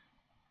look.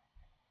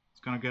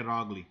 It's gonna get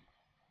ugly.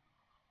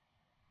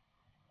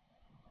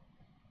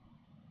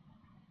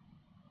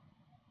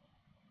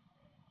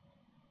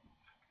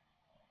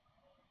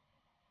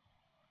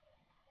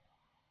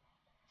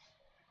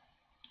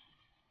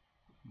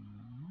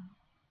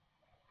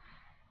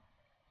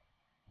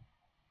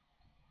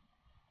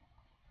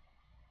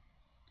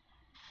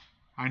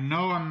 I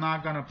know I'm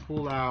not gonna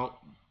pull out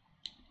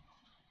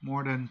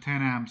more than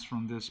 10 amps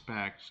from this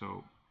pack,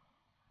 so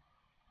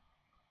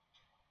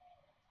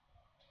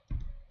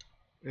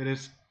it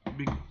is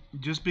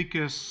just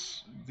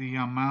because the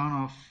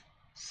amount of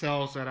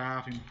cells that I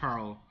have in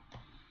parallel,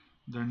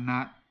 they're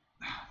not,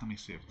 let me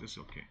see if this is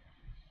okay.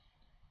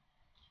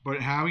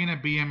 But having a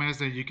BMS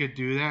that you could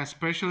do that,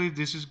 especially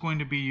this is going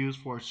to be used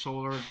for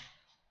solar,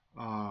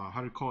 how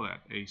do you call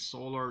that? A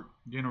solar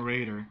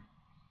generator.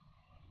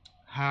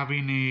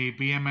 Having a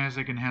BMS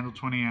that can handle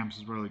 20 amps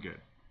is really good.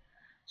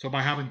 So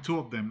by having two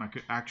of them, I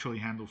could actually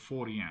handle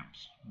 40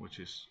 amps, which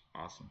is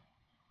awesome.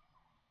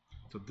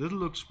 So this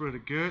looks pretty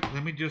good.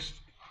 Let me just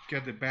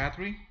get the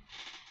battery.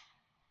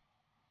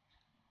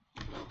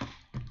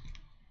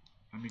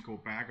 Let me go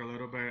back a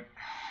little bit.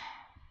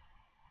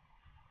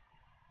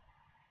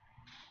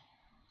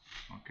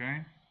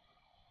 Okay.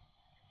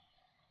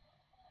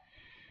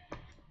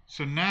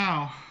 So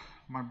now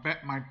my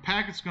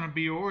pack is going to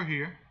be over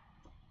here,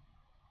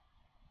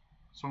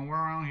 somewhere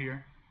around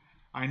here.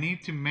 I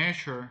need to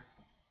measure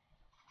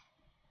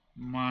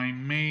my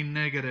main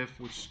negative,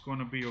 which is going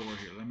to be over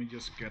here. Let me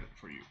just get it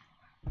for you.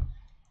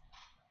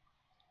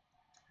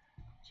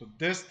 So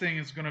this thing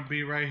is going to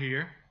be right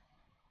here,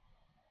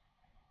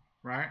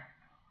 right?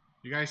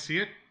 You guys see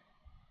it?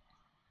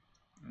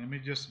 Let me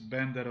just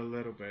bend it a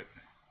little bit.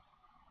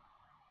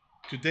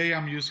 Today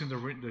I'm using the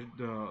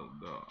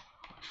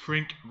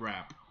shrink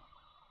wrap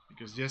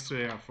because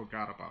yesterday I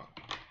forgot about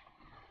it.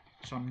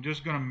 So I'm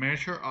just gonna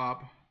measure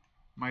up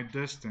my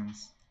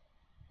distance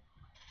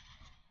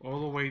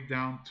all the way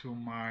down to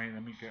my,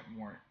 let me get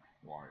more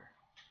wire.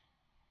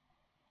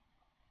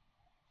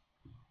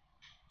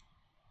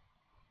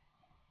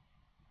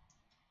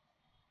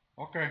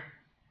 Okay.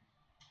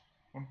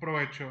 Buen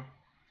provecho.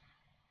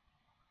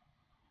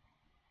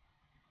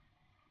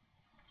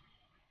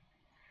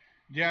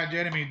 Yeah,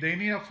 Jeremy, they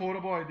need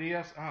affordable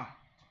ideas.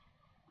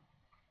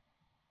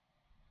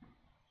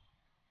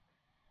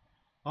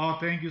 Oh,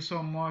 thank you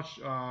so much,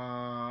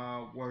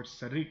 word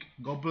Sarik.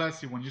 God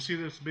bless you. When you see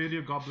this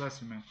video, God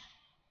bless you, man.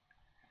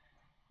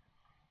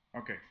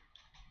 Okay.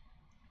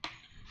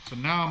 So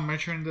now I'm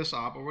measuring this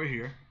up over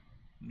here.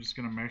 I'm just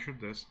gonna measure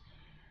this.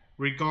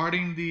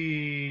 Regarding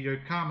your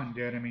comment,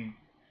 Jeremy,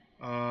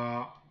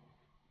 uh,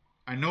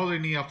 I know they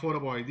need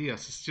affordable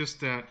ideas. It's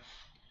just that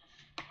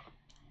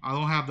I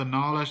don't have the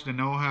knowledge, the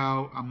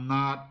know-how. I'm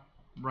not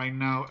right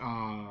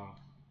now.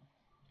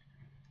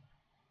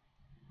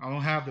 I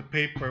don't have the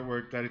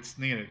paperwork that it's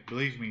needed.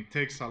 Believe me, it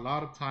takes a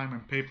lot of time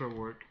and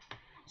paperwork,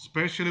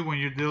 especially when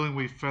you're dealing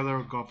with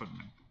federal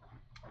government.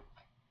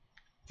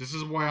 This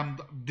is why I'm.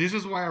 This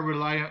is why I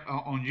rely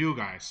on you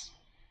guys,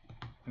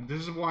 and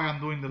this is why I'm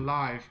doing the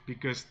live,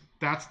 because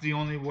that's the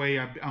only way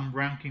I'm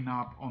ranking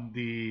up on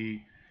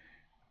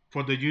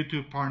for the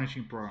YouTube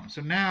partnership program.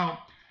 So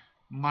now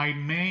my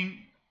main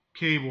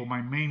cable,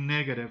 my main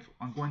negative,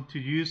 I'm going to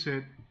use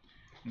it.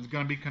 It's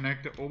going to be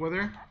connected over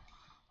there.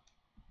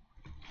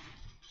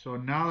 So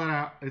now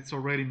that it's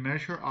already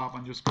measured up,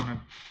 I'm just going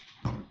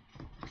to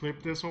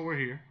clip this over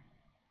here.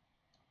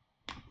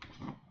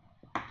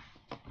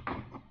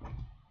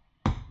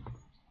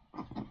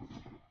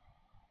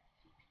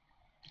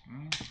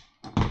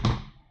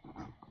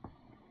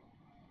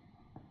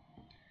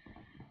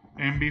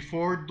 And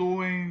before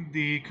doing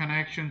the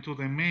connection to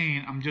the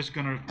main, I'm just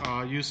going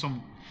to use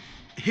some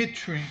heat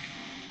shrink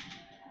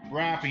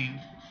wrapping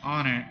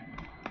on it,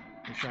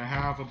 which I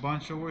have a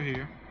bunch over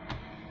here.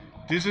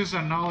 This is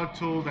another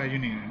tool that you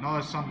need,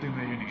 another something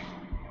that you need.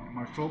 Am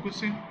I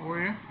focusing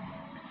over here?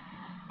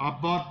 I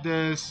bought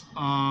this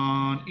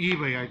on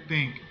eBay, I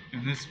think,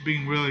 and it's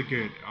been really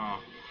good.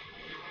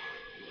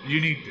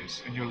 You need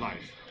this in your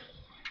life.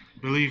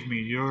 Believe me,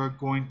 you're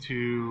going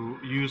to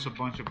use a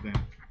bunch of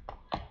them,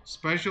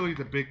 especially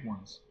the big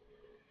ones.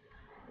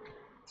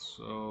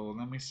 So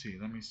let me see.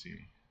 Can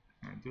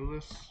I do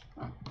this?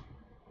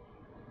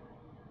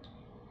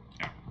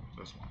 Yeah,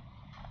 this one.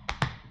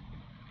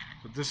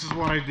 So this is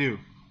what I do.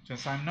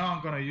 Since I know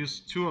I'm gonna use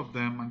two of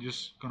them, I'm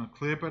just gonna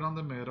clip it on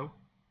the middle.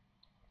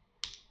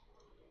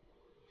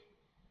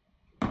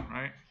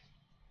 Right?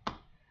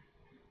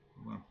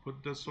 I'm gonna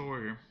put this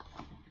over here.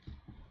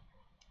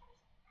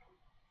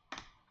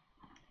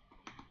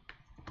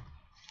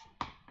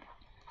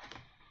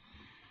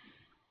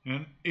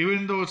 And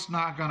even though it's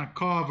not gonna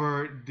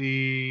cover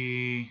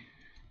the,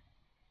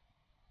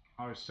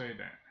 how do I say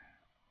that?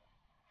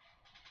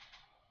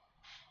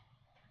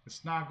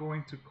 It's not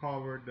going to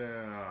cover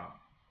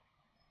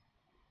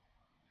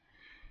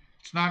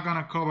it's not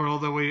gonna cover all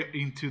the way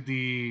into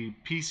the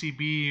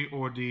PCB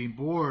or the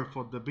board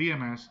for the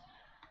BMS,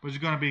 but it's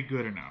gonna be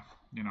good enough.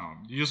 You know,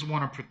 you just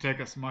want to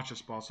protect as much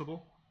as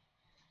possible.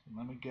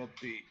 Let me get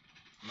the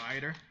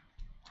lighter.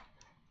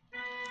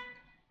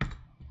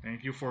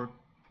 Thank you for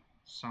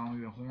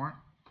sounding the horn.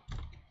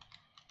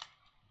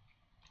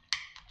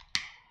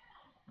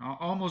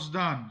 Almost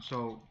done,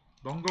 so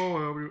don't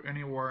go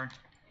anywhere.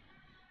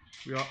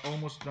 We are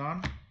almost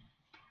done.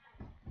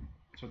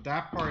 So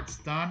that part's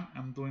done.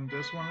 I'm doing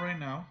this one right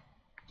now.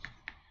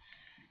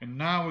 And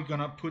now we're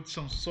gonna put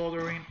some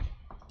soldering.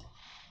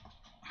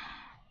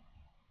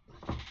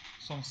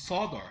 Some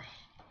solder.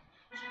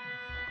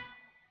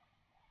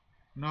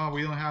 No,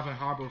 we don't have a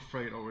Harbor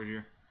Freight over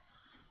here.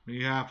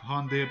 We have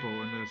Home Depot,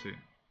 and that's it.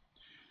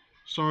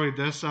 Sorry,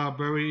 that's a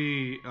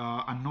very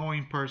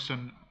annoying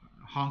person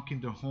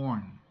honking the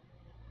horn.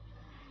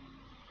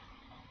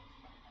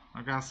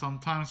 I got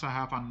sometimes I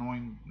have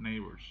annoying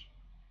neighbors.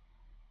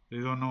 They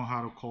don't know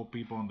how to call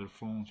people on their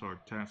phones or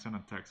send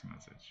a text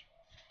message.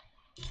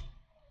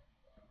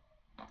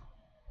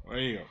 There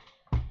you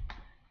go.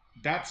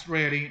 That's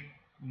ready.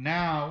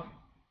 Now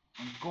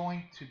I'm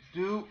going to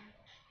do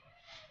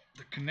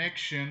the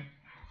connection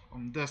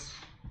on this,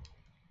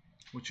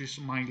 which is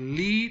my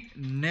lead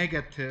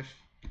negative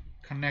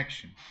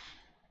connection.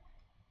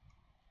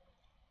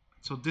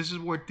 So this is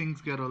where things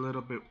get a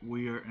little bit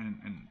weird and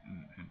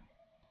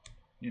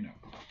you know.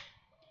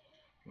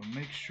 So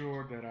make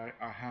sure that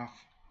I have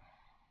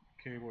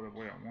cable the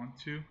way I want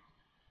to.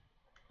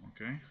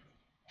 Okay.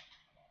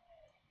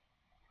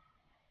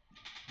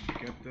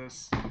 Get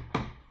this.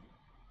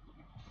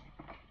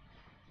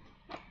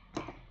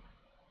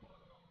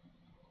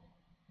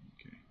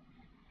 Okay.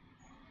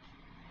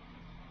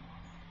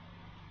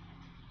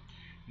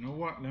 You know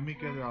what? Let me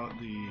get out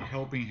the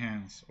helping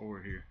hands over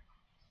here.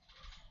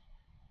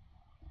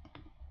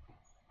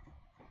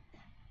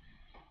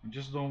 I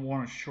just don't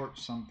want to short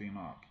something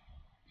up.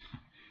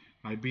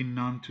 I've been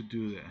known to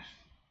do that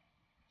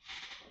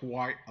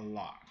quite a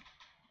lot.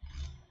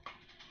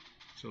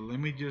 So let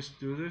me just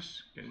do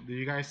this. Do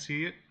you guys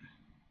see it?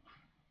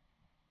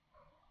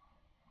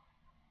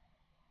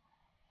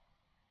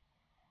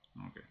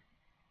 Okay.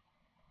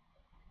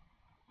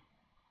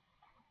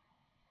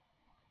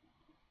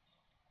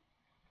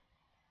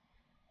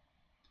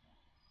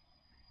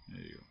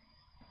 There you go.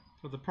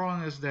 So the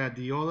problem is that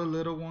the other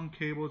little one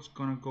cable is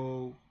gonna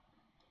go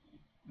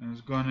and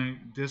it's gonna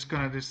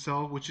disconnect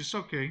itself, which is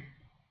okay.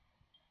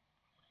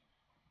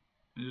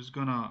 I'm just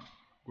gonna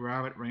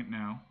grab it right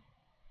now.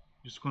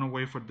 Just gonna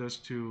wait for this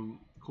to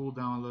cool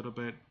down a little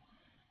bit,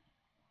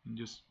 and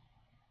just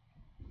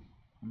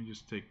let me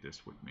just take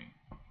this with me.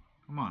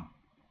 Come on.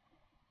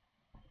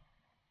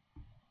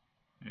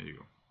 There you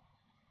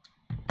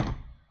go.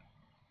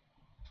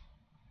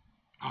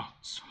 Oh,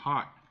 it's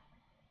hot.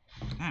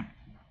 Damn.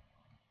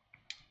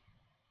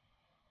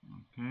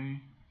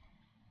 Okay.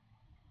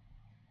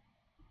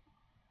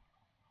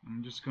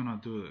 I'm just gonna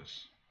do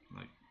this.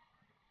 Like.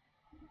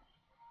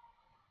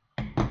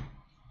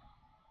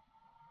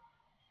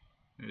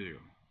 There you go.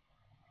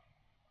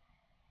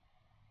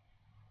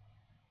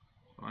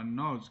 So I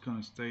know it's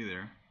gonna stay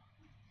there.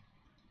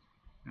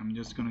 I'm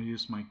just gonna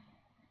use my.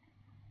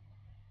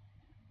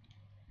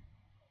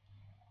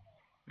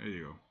 There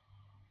you go.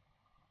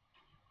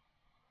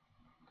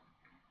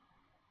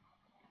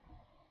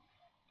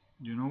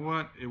 You know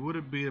what? It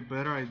would be a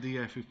better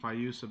idea if I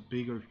use a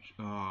bigger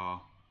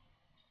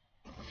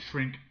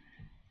shrink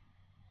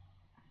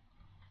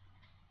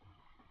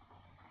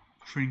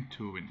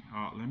tubing.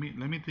 Let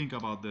me think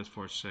about this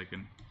for a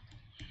second.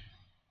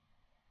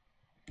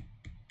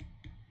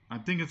 I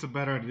think it's a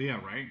better idea,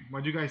 right?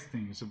 What do you guys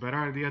think? It's a better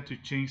idea to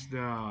change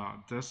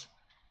this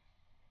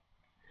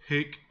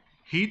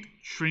heat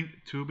shrink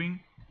tubing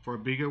for a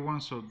bigger one,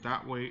 so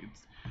that way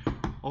it's.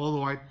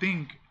 Although I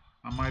think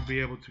I might be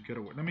able to get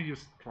away. Let me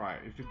just try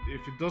it.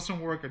 If it doesn't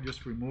work, I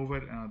just remove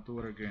it and I'll do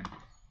it again.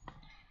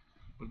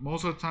 But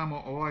most of the time,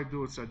 all I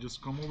do is I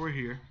just come over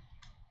here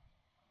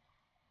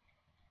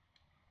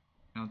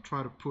and I'll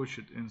try to push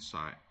it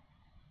inside.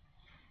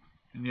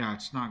 And yeah,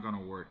 it's not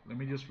gonna work. Let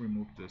me just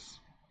remove this.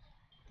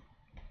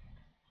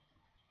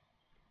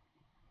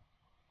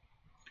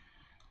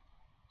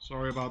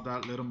 Sorry about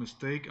that little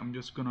mistake. I'm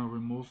just gonna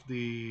remove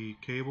the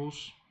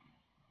cables.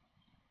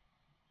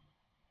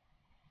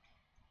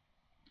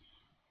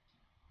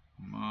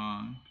 Come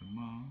on, come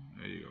on.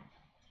 There you go.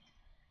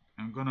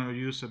 I'm gonna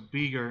use a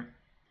bigger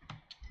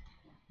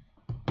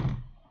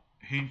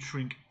heat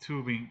shrink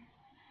tubing,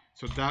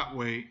 so that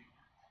way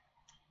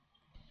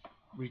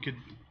we could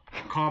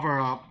cover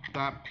up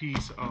that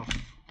piece of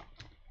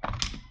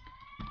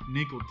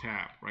nickel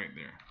tab right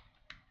there.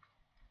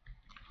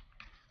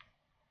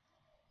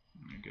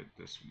 Let me get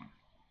this one.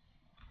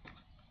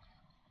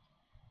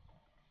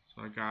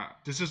 So I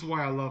got, this is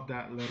why I love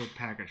that little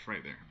package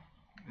right there.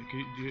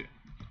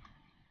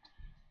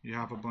 You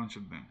have a bunch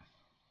of them.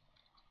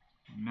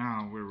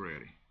 Now we're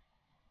ready.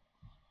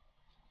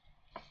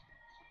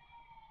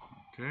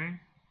 Okay.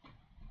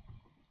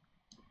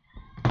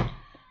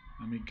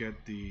 Let me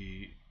get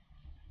the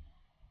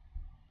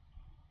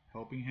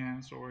helping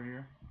hands over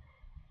here.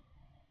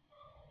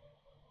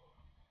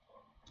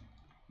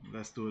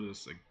 Let's do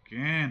this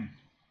again.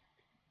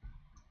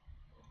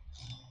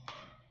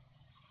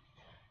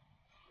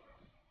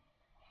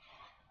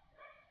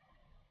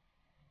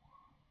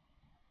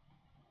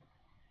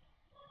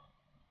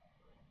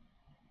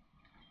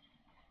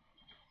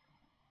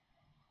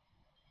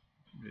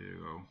 There you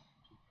go.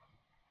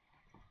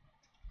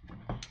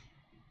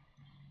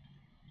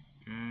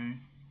 Okay.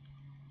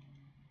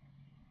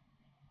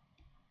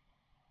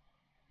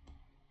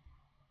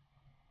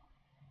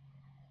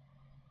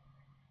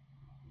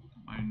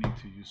 I need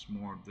to use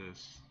more of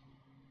this.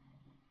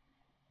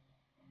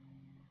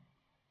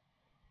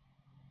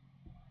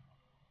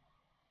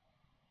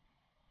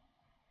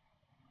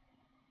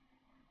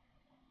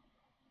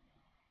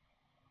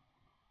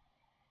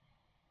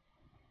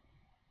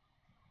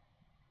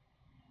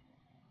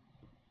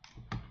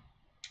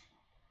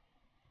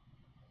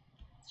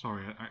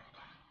 Sorry,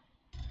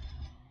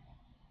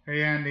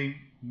 Hey Andy,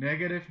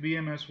 negative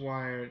BMS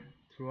wire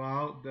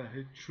throughout the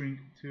heat shrink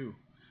too.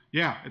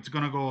 Yeah, it's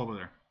gonna go over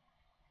there.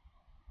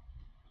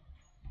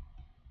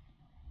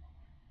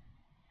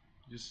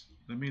 Just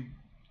let me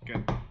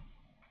get. Let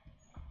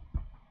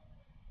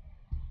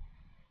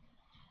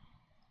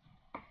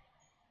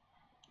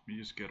me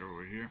just get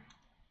over here.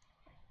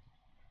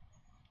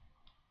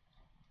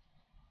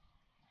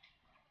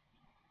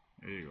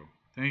 There you go.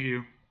 Thank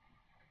you.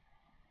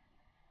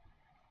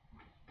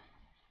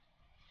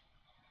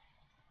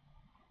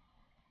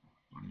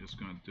 I'm just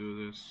gonna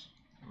do this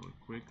really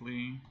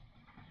quickly.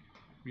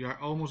 We are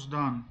almost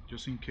done,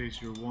 just in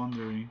case you're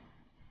wondering.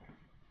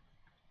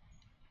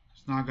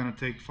 It's not gonna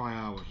take 5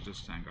 hours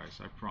this time, guys,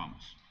 I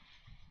promise.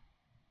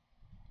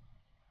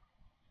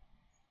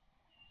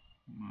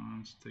 Come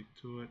on, stick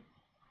to it.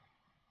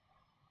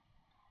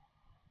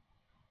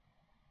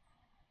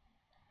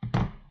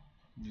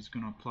 I'm just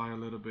gonna apply a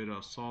little bit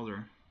of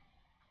solder.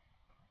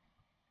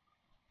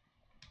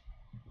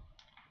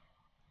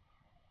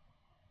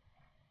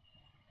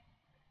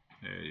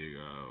 There you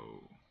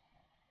go.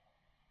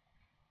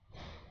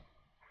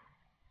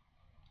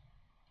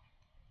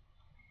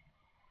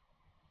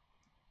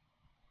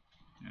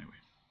 Anyway.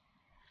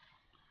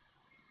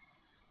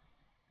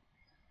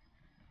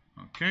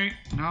 Okay,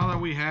 now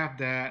that we have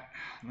that,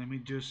 let me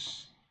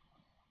just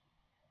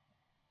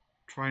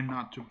try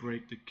not to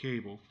break the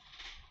cable.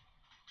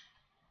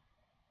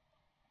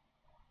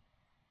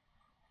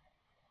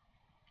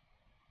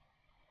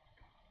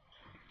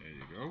 There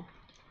you go.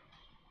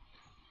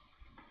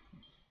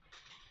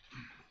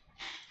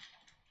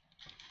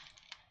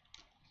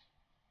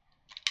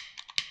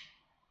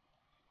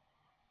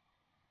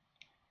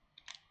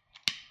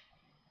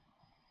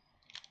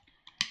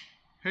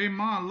 Hey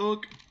Ma,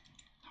 look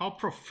how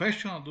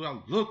professional do I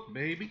look,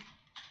 baby.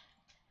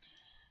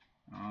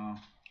 No.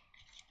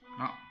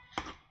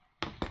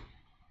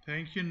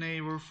 Thank you,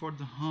 neighbor, for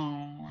the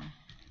horn.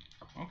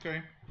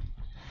 Okay.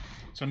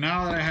 So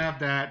now that I have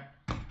that,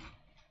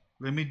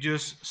 let me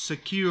just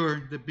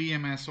secure the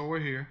BMS over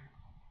here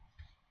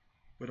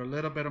with a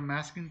little bit of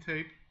masking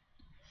tape.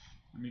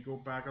 Let me go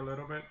back a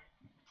little bit.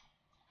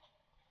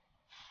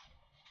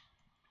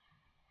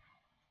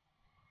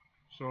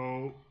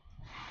 So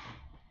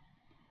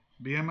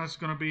BMS is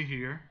gonna be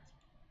here.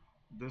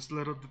 This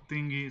little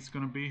thingy is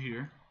gonna be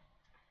here.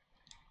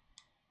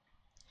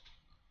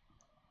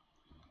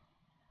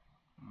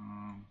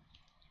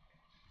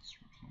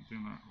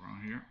 Something like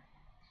around here.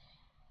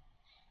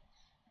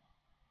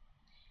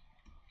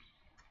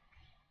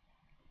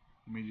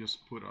 Let me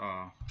just put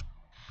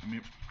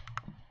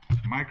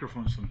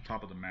microphones on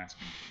top of the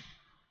masking tape.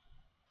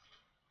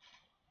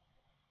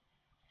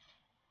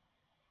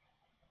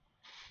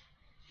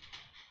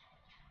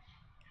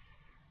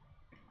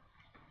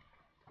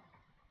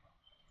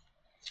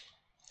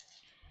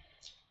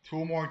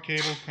 Two more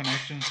cable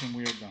connections and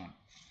we are done.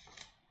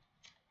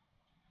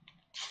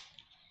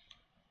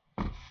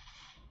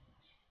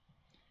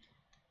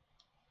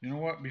 You know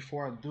what?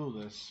 Before I do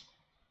this,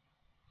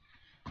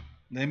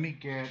 let me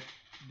get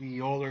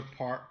the other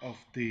part of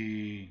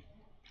the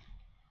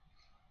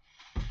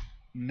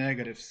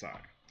negative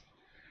side,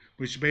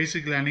 which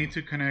basically I need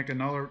to connect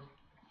another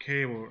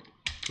cable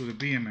to the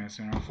BMS,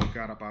 and I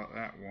forgot about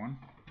that one.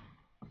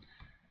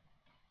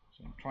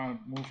 So I'm trying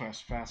to move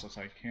as fast as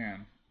I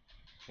can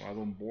so I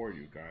don't bore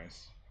you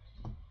guys.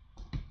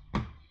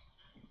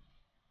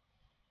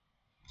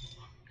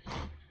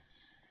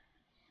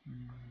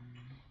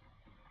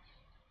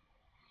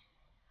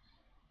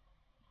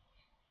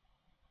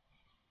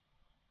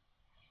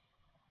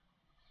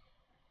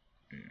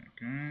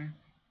 Okay.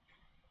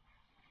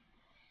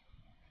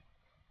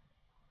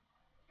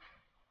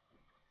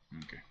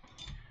 Okay.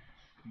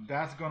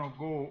 That's gonna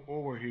go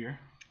over here.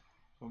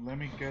 So let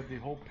me get the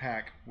whole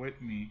pack with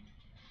me.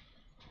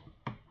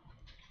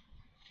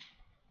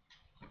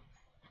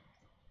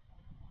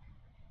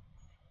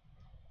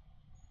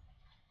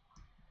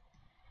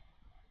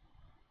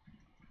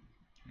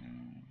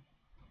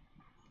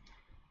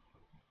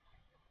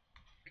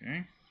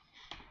 Okay.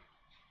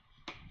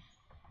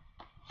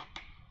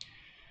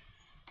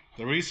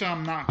 The reason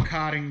I'm not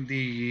cutting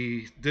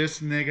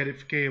this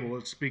negative cable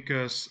is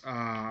because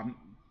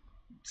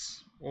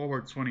it's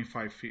over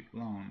 25 feet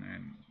long,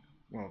 and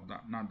well,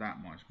 not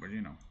that much, but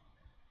you know.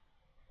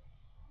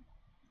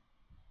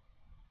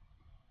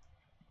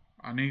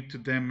 I need to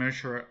then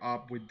measure it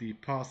up with the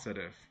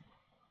positive,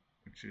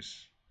 which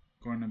is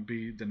going to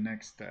be the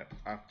next step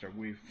after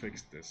we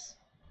fix this.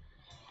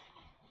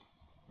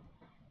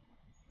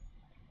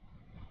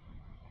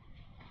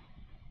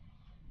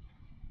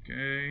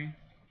 Okay.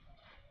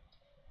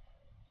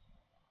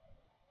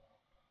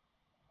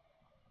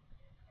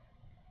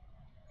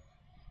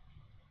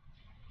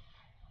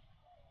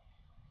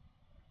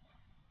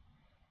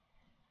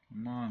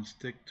 Come on,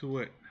 stick to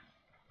it.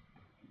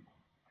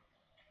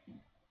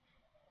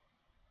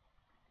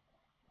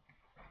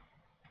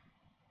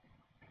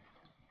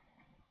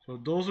 So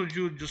those of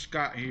you who just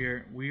got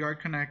here, we are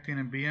connecting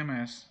a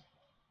BMS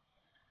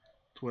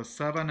to a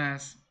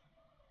 7S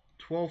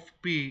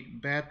 12P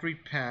battery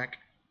pack,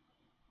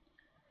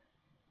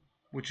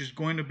 which is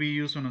going to be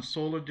used on a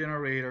solar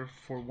generator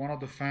for one of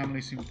the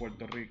families in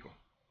Puerto Rico.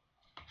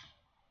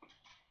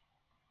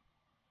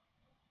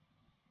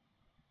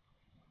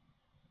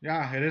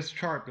 Yeah, it is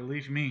sharp,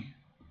 believe me.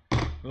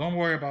 But don't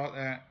worry about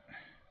that.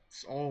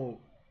 It's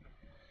all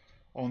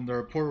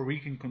under Puerto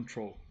Rican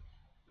control,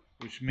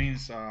 which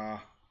means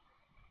I'll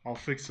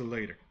fix it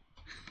later.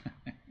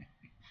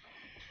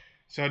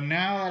 So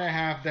now that I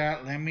have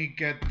that, let me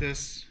get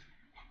this.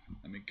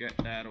 Let me get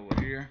that over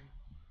here.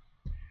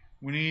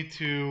 We need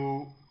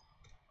to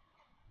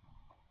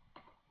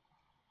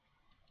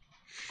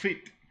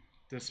fit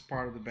this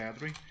part of the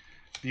battery.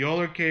 The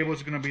other cable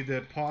is going to be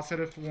the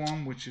positive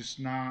one, which is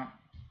not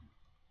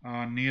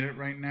needed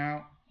right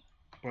now.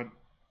 But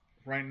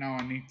right now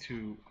I need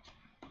to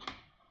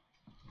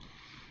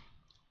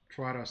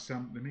try to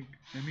assemble. Let me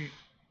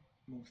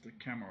move the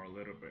camera a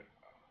little bit.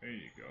 There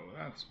you go.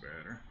 That's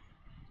better.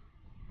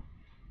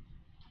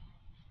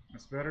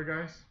 That's better,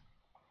 guys.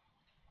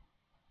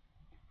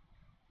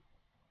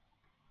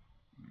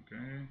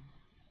 Okay.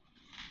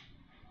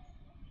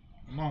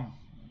 Come on.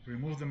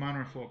 Remove the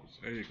minor focus.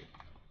 There you go.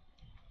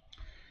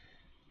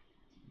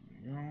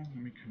 There you go. Let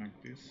me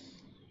connect this.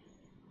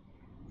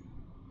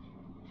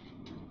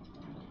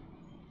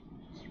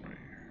 It's right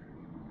here.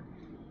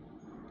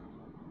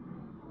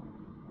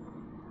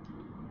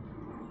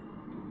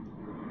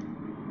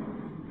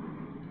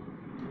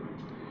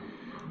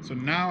 So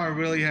now I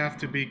really have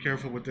to be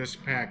careful with this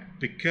pack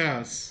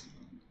because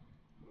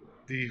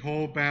the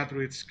whole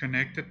battery is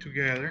connected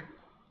together,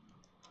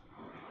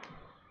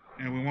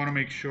 and we want to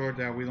make sure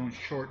that we don't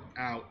short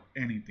out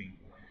anything.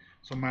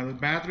 So my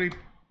battery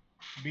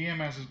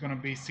BMS is going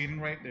to be sitting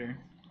right there.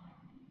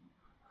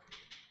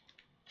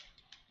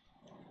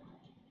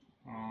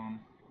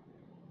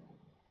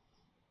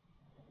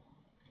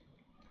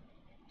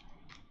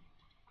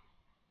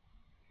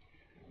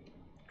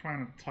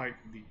 trying to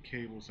tighten the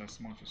cables as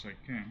much as I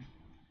can.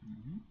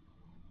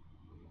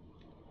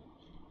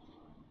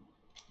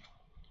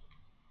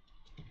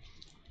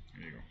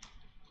 There you go.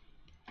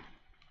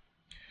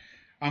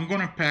 I'm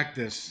gonna pack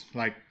this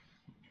like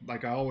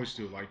I always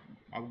do. Like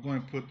I'm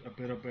gonna put a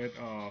bit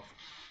of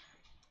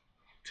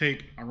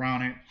tape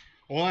around it.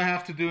 All I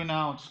have to do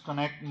now is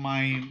connect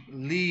my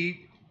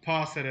lead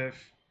positive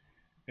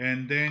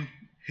and then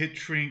heat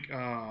shrink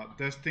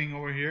this thing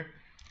over here.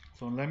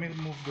 So let me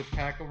move the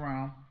pack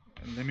around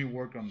and let me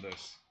work on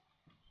this.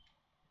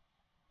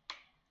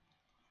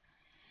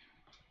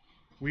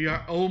 We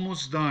are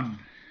almost done.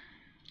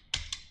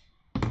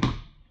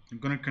 I'm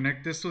gonna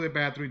connect this to the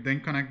battery, then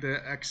connect the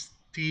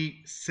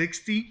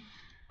XT60,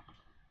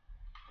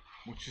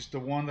 which is the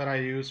one that I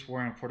use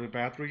for the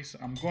batteries.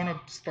 I'm gonna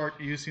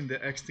start using the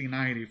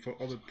XT90 for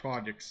other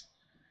projects.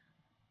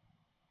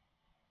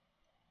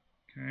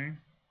 Okay.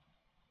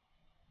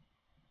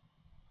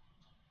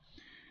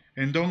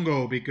 And don't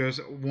go,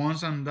 because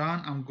once I'm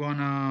done, I'm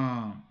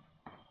gonna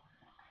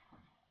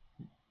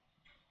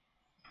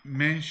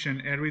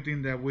mention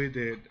everything that we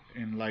did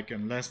in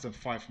less than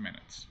 5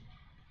 minutes.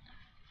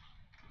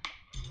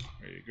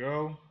 There you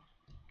go.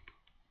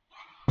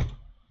 Let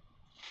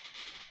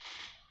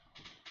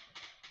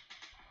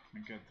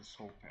me get this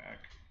whole pack.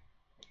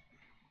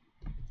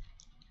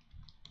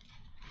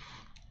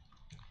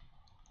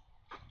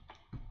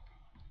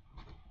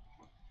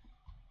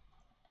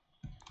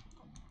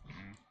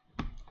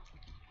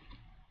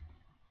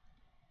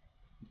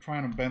 I'm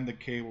trying to bend the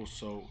cable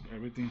so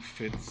everything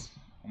fits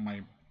on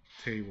my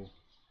table.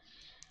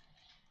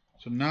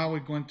 So now we're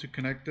going to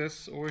connect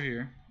this over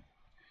here.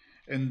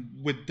 And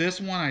with this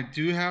one, I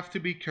do have to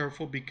be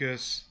careful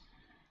because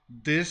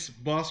this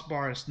bus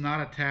bar is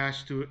not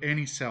attached to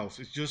any cells.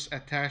 It's just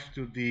attached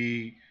to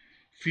the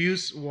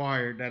fuse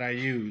wire that I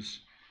use.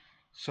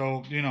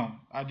 So, you know,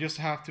 I just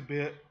have to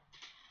be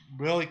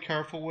really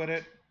careful with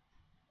it.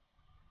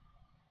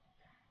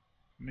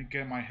 Let me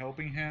get my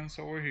helping hands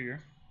over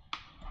here.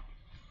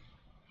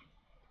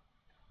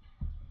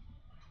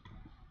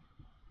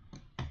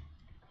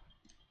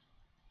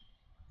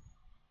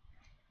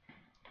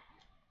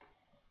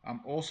 I'm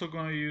also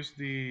going to use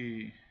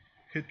the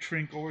heat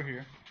shrink over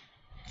here.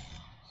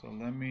 So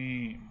let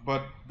me,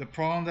 but the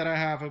problem that I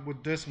have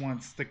with this one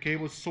is the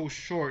cable is so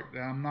short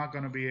that I'm not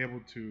going to be able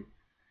to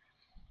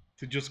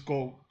just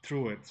go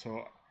through it.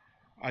 So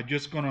I'm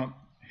just going to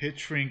heat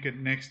shrink it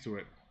next to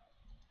it.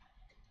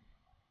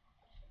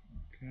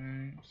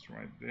 Okay, it's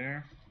right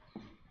there.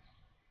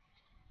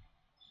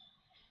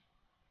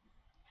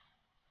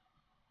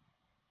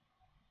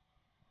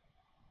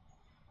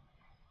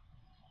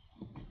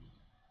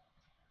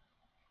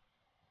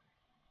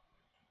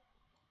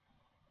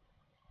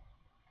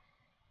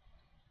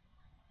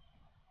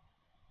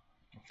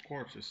 Of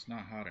course, it's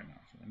not hot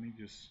enough. Let me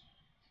just...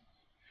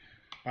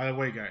 By the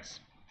way, guys,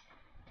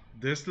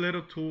 this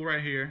little tool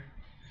right here,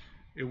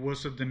 it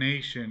was a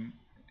donation,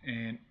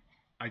 and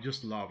I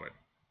just love it.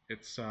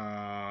 It's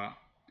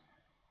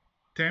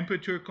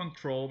temperature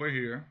control over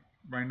here.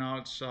 Right now,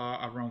 it's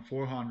around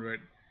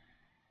 400,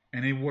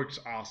 and it works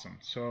awesome.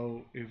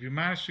 So if you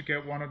manage to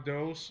get one of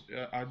those,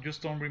 I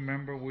just don't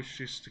remember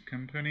which is the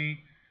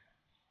company.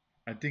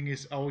 I think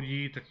it's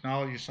LG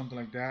Technology or something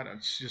like that.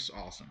 It's just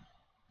awesome.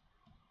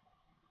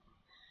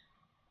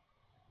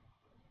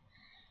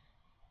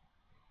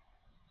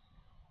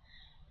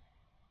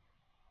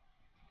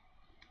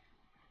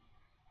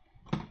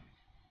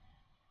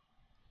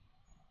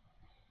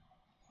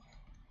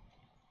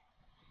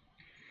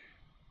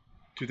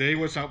 Today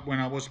was up when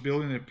I was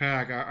building the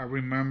pack. I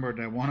remember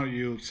that one of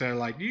you said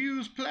like,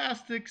 use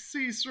plastic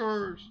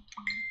scissors.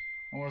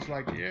 I was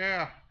like,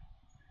 yeah.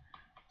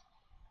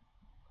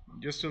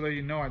 Just to let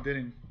you know, I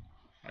didn't.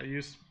 I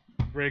used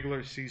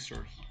regular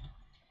scissors.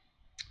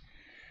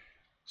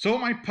 So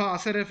my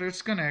positive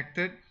is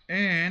connected,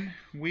 and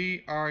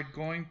we are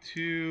going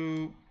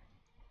to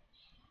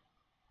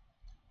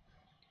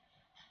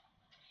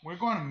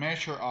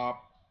measure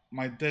up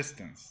my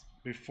distance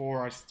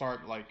before I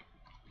start like.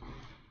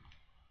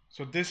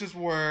 So this is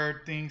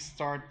where things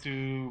start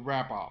to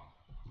wrap up.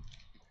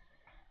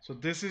 So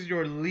this is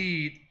your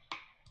lead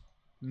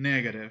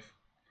negative,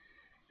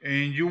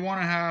 and you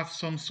want to have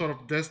some sort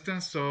of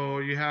distance so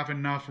you have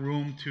enough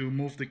room to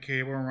move the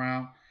cable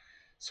around.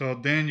 So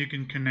then you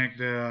can connect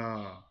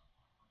the,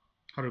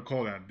 how to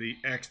call that, the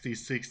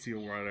XT60 or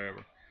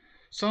whatever.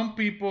 Some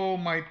people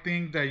might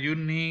think that you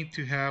need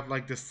to have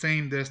like the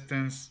same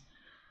distance.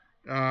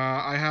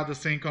 I had the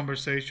same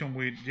conversation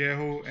with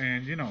Jehu,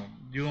 and you know,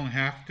 you don't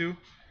have to.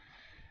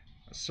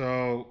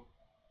 So,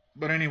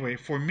 but anyway,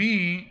 for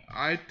me,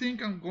 I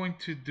think I'm going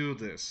to do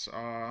this.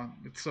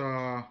 It's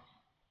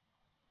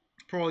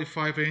probably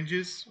 5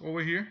 inches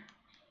over here.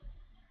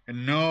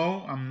 And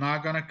no, I'm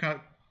not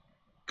gonna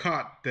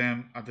cut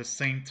them at the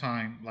same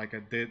time like I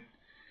did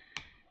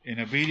in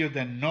a video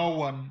that no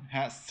one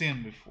has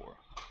seen before,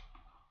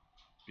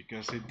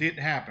 because it did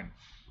happen.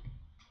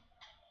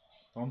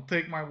 Don't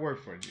take my word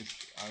for it.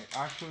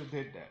 I actually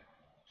did that.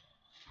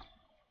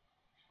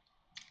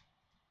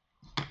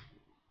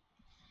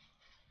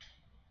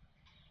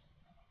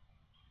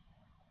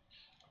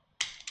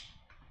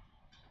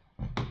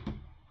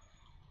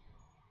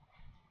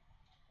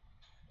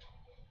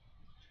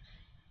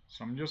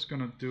 So I'm just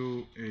gonna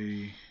do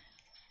a,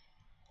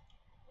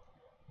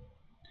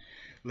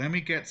 let me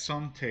get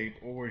some tape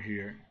over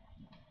here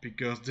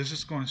because this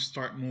is going to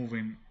start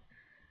moving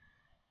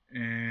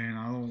and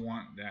I don't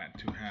want that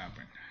to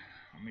happen.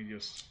 Let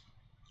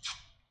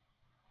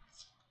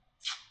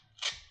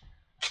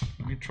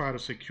me try to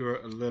secure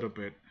a little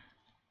bit.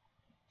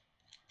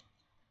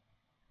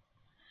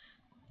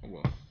 Oh,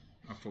 well,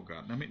 I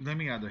forgot. Let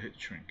me add the heat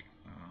shrink.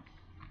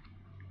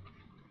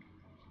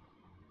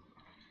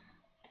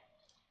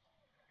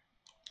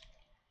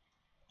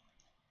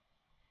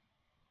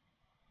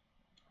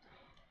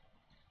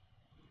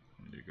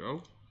 There you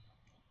go.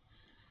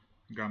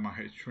 Got my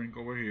heat shrink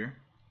over here.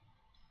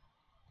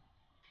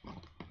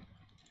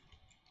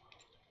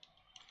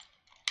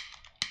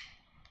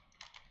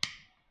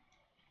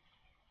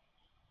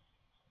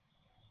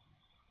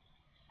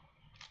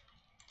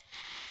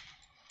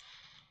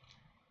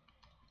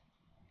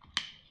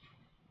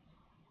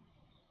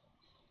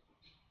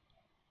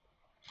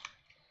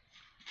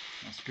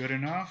 That's good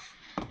enough.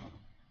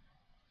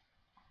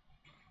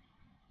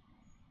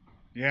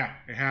 Yeah,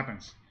 it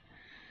happens.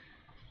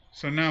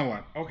 So now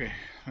what? Okay,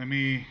 let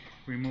me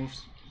remove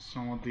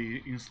some of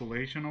the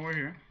insulation over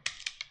here.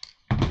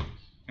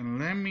 And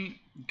let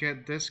me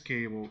get this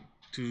cable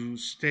to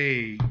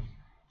stay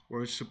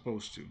where it's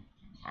supposed to.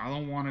 I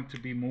don't want it to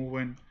be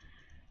moving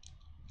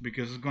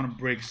because it's gonna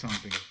break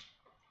something.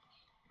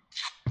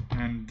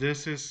 And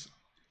this is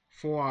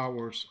 4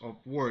 hours of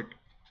work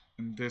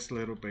in this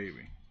little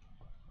baby.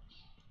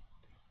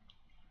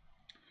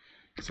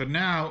 So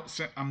now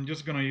I'm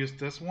just gonna use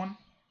this one,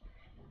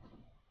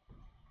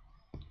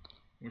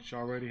 which I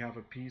already have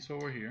a piece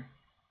over here.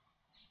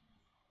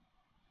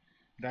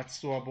 That's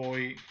to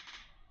avoid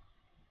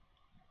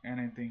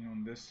anything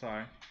on this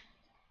side.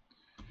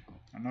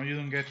 I know you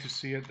don't get to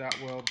see it that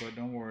well, but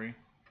don't worry.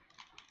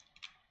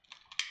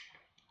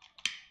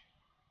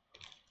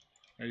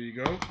 There you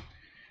go.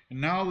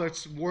 And now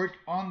let's work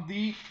on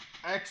the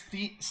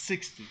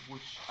XT60,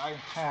 which I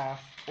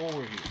have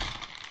over here.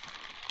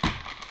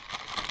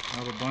 I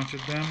have a bunch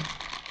of them.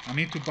 I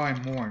need to buy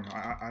more.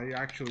 I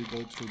actually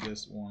go through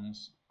this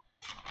once.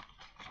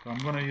 So I'm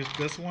gonna use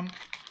this one.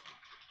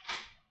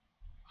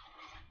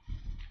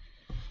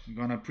 I'm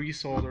gonna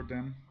pre-solder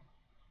them.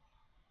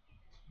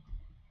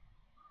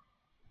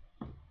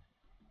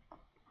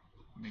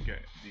 Let me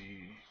get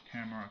the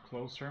camera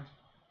closer.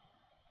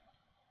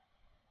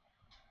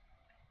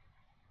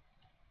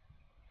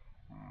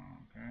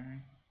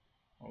 Okay.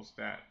 How's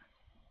that?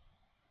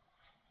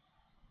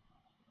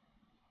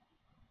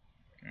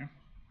 Okay.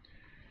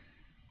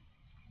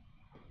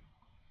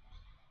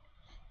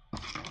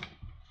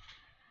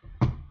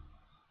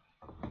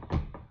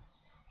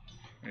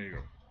 There you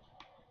go.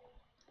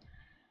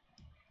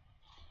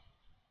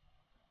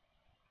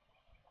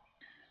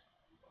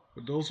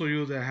 For those of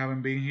you that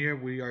haven't been here,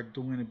 we are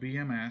doing a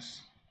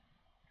BMS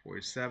for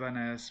a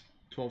 7S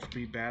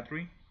 12V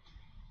battery.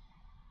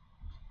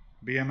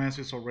 BMS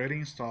is already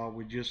installed.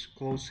 We're just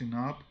closing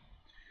up,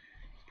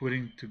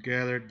 putting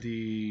together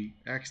the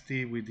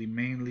XT with the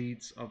main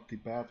leads of the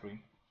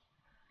battery.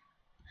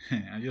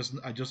 I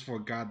just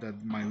forgot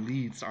that my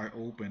leads are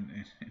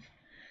open.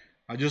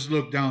 I just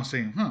looked down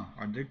saying, huh,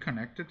 are they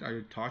connected? Are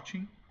you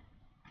touching?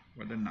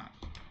 But they're not.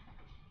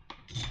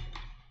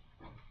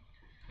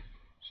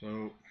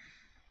 So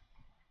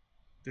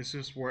this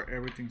is where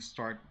everything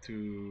starts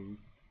to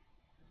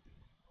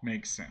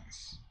make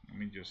sense. Let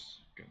me just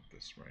get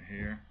this right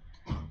here.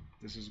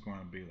 This is going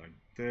to be like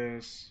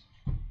this.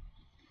 I'm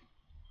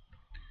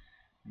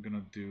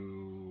gonna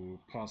do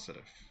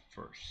positive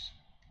first.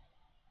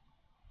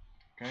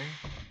 Okay,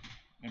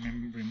 let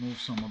me remove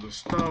some of the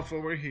stuff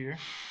over here,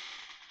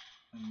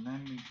 and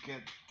let me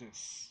get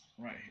this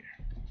right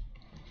here.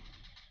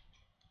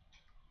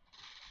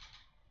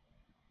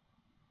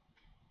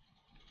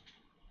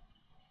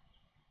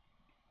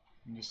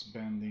 I'm just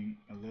bending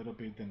a little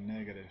bit the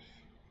negative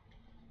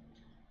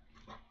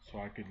so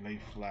I could lay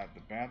flat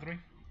the battery.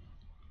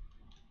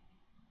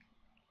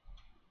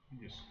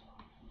 Just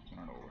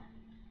turn it over.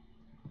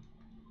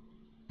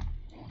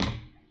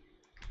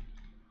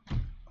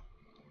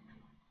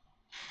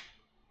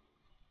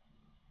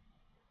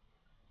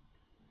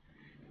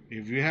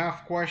 If you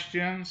have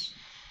questions,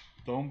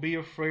 don't be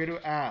afraid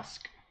to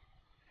ask.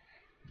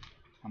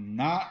 I'm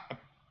not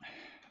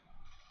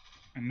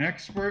an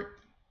expert,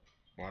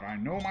 but I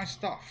know my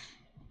stuff.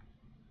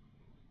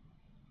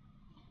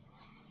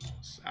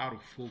 It's out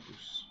of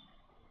focus.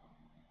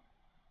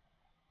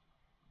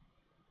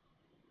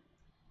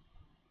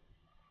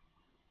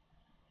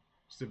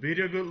 Is the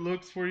video good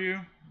looks for you?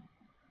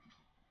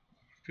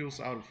 Feels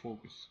out of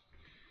focus.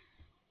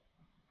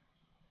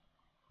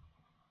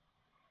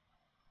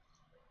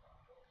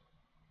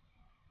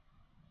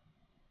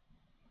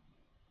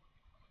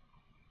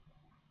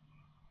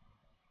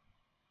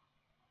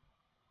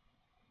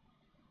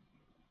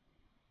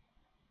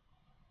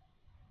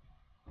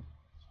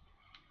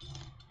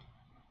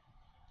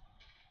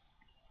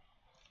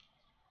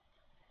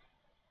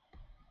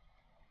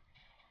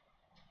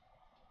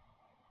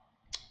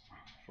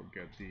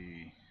 Forget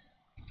the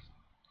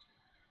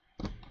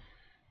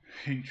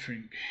Paint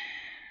shrink.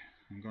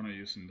 I'm gonna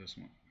use in this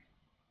one.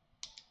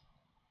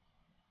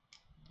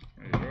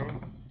 There you go.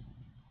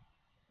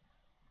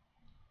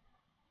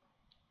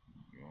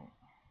 Go.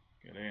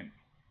 Get in.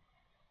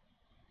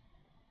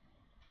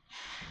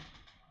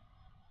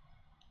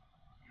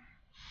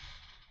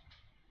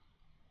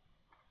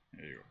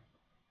 There you go.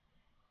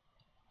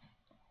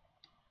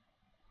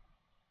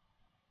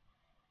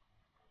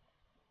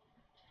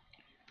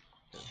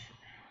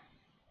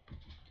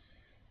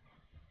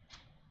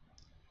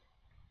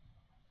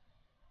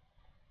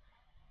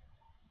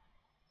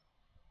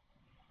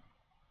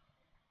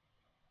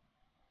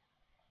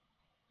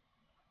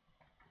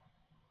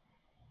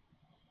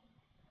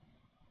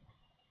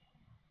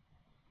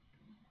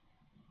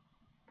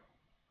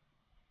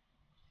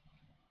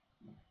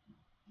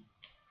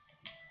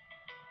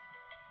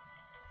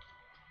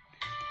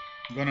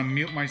 I'm gonna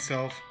mute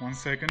myself 1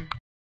 second.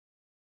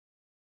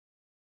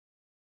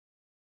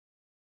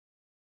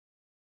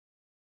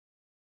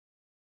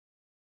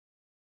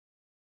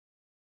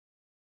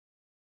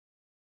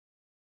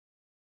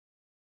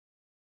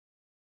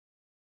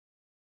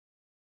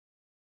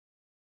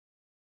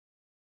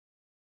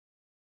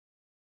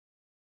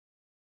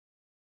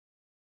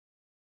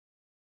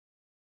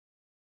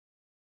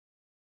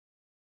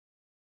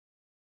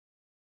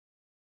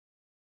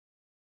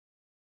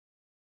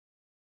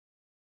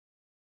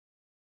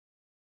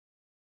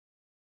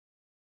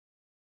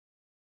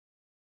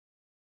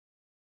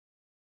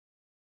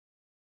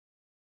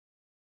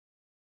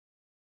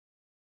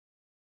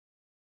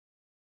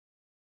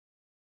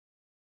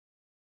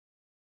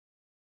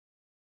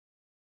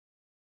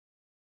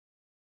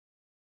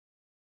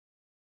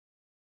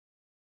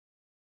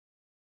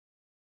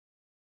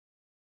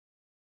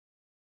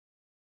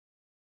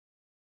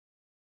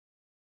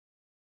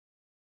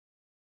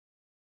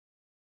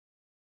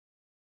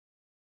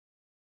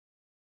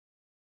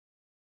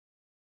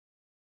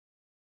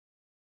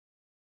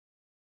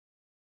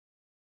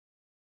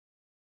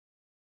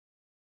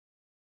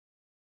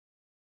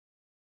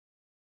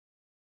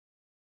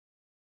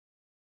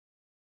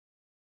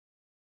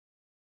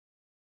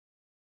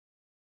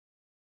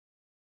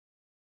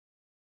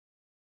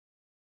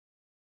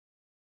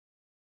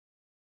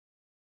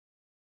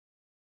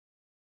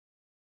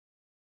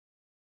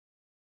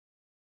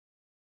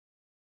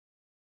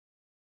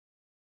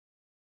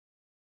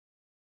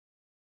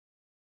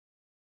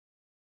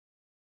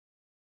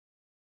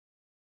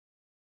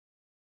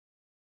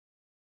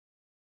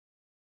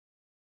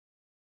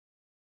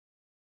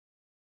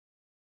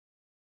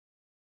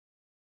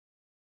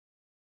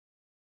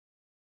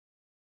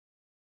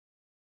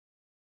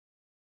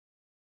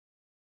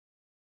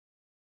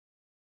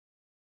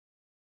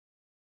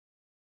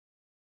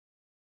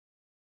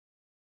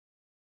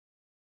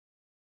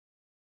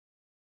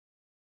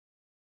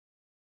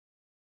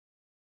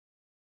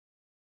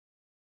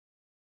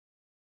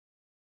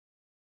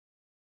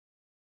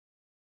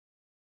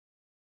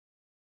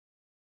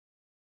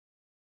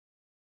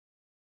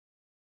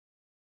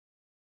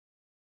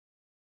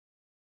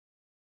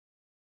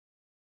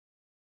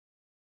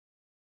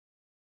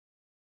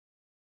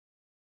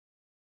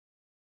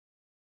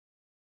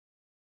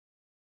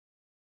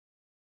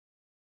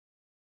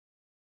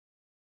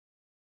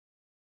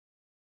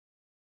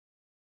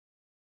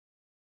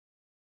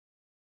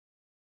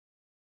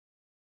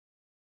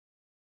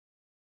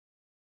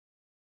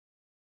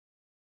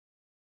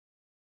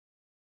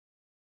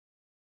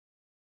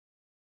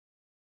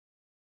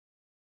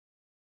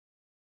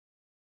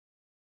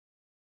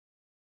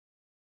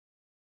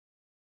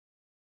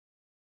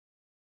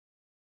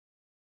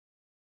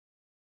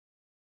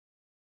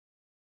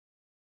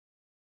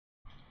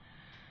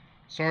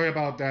 Sorry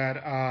about that.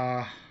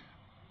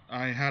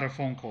 I had a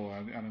phone call.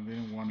 I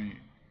didn't want to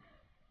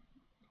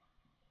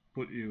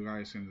put you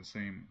guys in the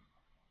same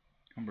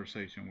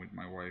conversation with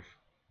my wife.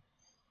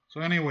 So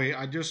anyway,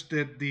 I just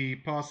did the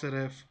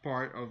positive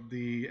part of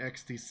the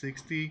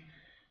XT60.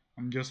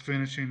 I'm just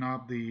finishing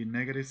up the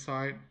negative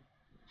side.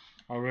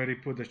 Already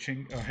put the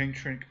hinge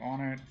shrink on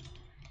it.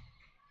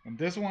 And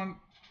this one,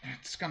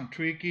 it's kind of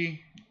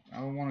tricky. I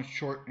don't want to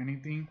short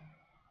anything.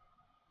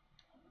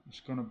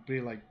 It's gonna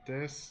be like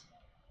this.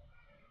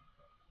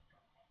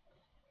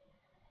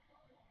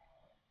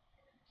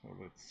 So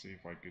let's see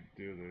if I could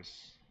do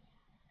this.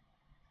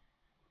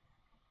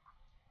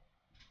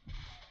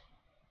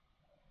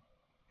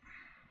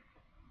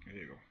 There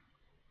you go.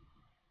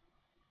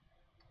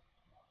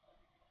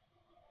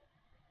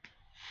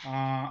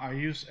 I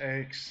use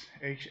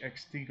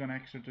HXT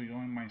connector to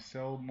join my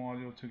cell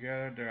module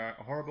together. They are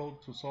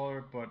horrible to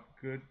solder, but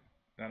good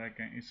that I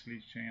can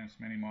easily change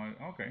many modules.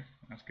 Okay,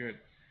 that's good.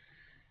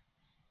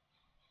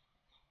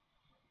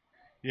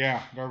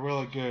 Yeah, they're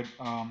really good.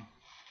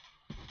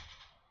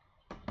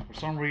 For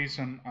some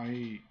reason,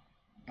 I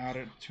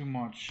added too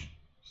much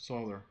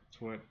solder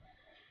to it.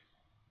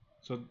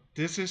 So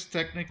this is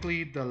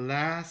technically the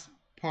last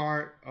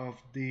part of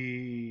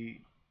the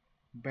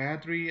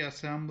battery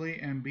assembly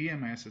and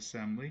BMS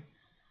assembly.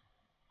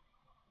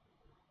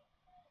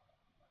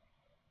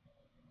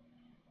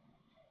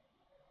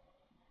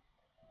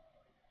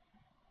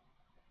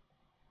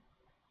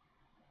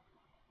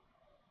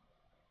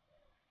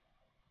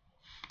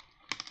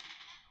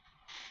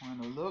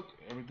 trying to look.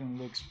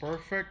 Everything looks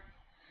perfect.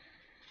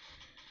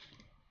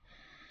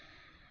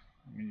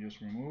 Let me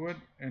just remove it.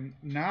 And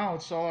now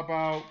it's all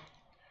about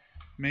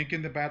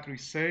making the battery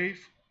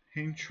safe,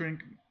 heat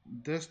shrink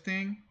this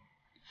thing.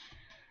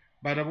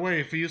 By the way,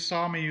 if you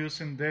saw me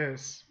using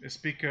this, it's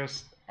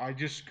because I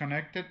just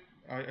connected,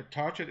 I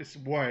touch it, it's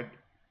wet.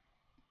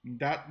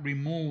 That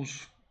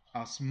removes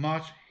as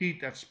much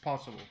heat as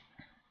possible.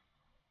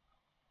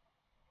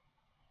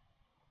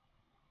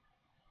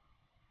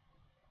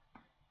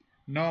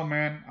 No,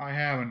 man, I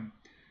haven't.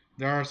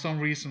 There are some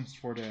reasons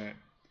for that.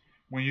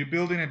 When you're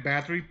building a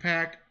battery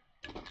pack,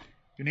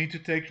 you need to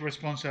take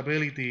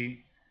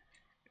responsibility.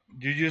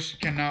 You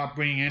just cannot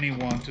bring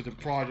anyone to the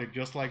project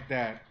just like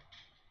that.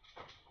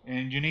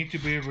 And you need to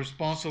be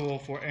responsible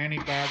for any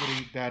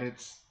battery that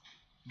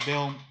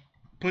they'll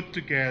put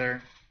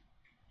together.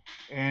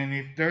 And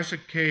if there's a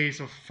case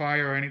of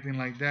fire or anything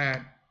like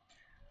that,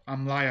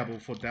 I'm liable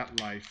for that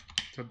life.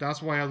 So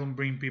that's why I don't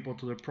bring people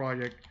to the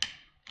project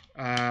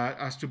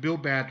as to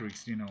build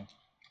batteries, you know.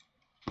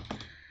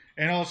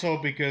 And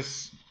also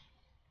because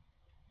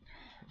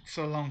it's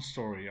a long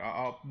story.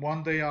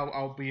 One day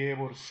I'll be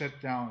able to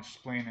sit down and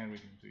explain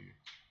everything to you.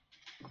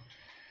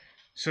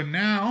 So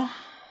now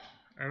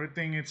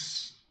everything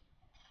is.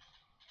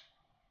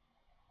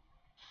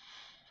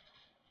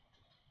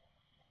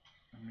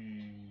 Let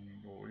me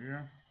go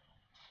here.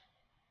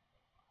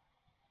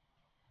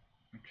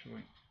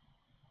 Actually,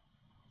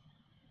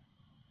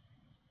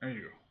 there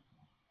you go.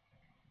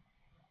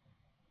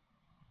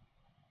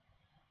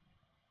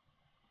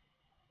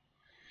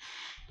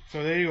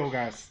 So there you go,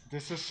 guys.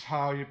 This is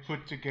how you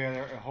put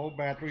together a whole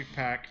battery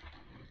pack,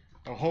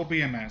 a whole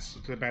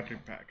BMS to the battery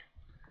pack.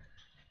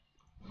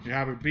 You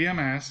have a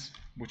BMS,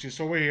 which is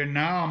over here.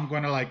 Now I'm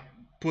gonna like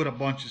put a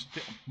bunch of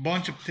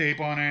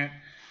tape on it.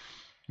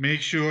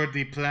 Make sure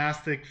the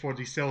plastic for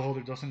the cell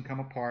holder doesn't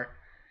come apart.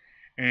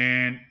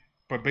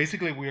 But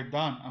basically we're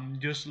done. I'm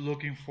just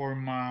looking for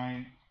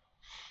my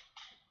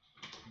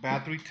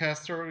battery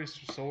tester. It's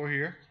just over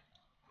here.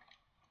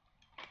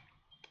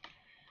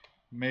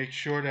 Make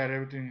sure that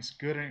everything is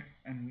good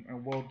and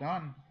well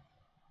done.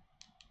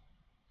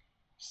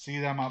 See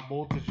that my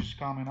voltage is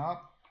coming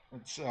up.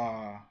 It's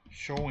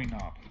showing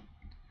up.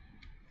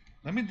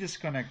 Let me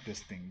disconnect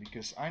this thing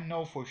because I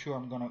know for sure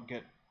I'm gonna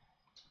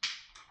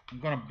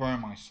burn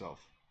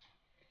myself.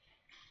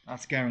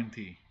 That's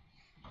guaranteed.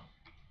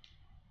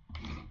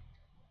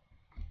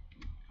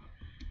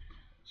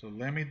 So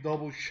let me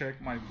double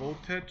check my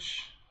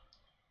voltage.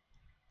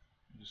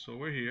 Just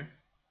over here.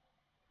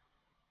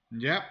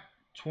 Yep,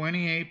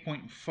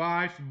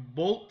 28.5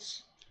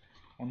 volts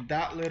on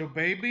that little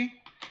baby.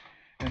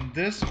 And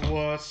this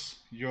was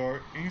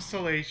your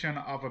installation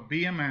of a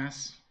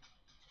BMS.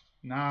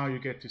 Now you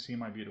get to see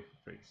my beautiful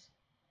face.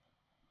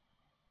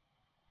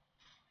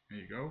 There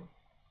you go.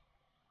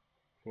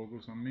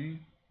 Focus on me.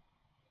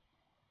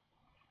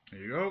 There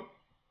you go.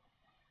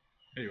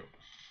 There you go.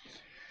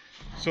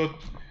 So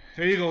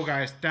there you go,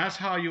 guys. That's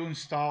how you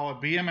install a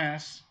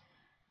BMS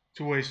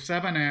to a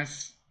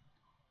 7S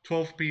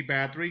 12P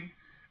battery.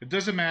 It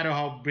doesn't matter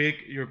how big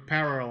your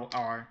parallel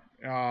are.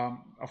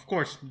 Of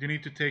course, you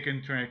need to take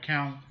into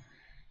account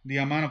the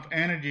amount of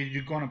energy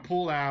you're going to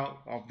pull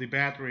out of the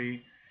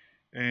battery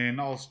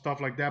and all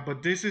stuff like that.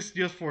 But this is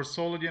just for a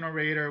solar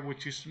generator,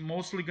 which is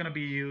mostly going to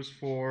be used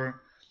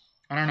for,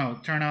 I don't know,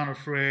 turn on a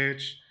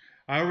fridge.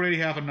 I already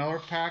have another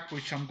pack,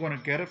 which I'm going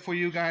to get it for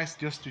you guys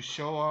just to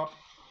show up.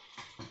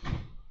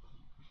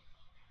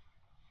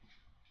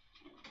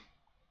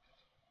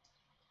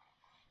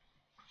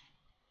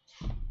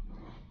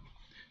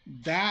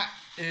 That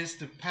is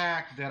the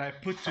pack that I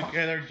put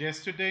together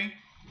yesterday.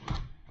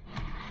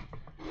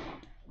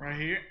 Right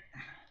here.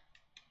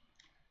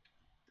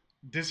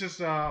 This is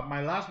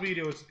my last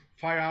video is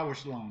 5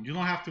 hours long. You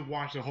don't have to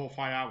watch the whole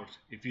 5 hours.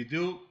 If you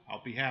do,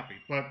 I'll be happy.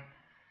 But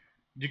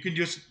you can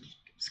just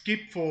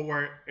skip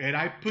forward, and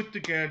I put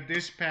together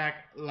this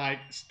pack like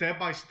step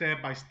by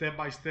step,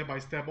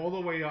 all the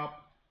way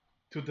up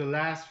to the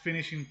last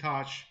finishing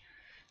touch.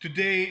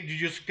 Today you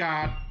just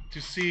got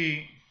to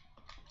see.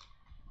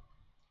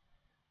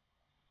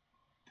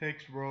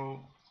 Thanks, bro.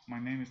 My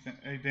name is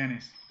Hey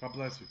Dennis. God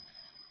bless you.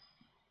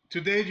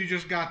 Today you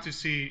just got to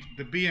see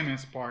the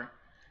BMS part,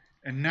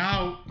 and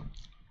now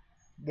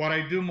what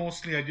I do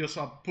mostly,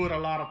 I'll put a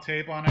lot of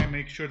tape on it,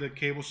 make sure the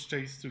cable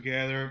stays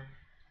together.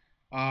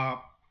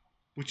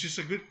 Which is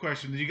a good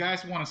question. Do you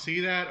guys want to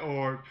see that,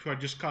 or should I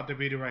just cut the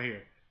video right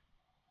here?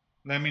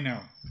 Let me know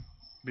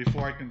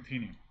before I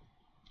continue.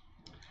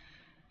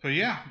 So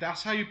yeah,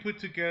 that's how you put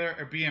together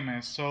a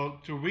BMS. So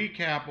to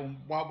recap on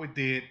what we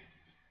did,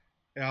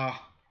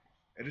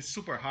 it is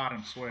super hot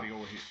and sweaty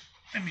over here.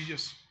 Let me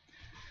just,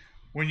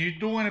 when you're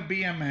doing a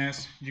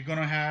BMS, you're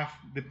gonna have,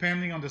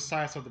 depending on the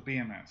size of the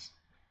BMS,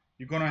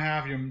 you're gonna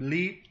have your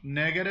lead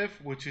negative,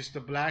 which is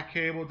the black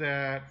cable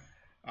that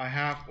I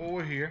have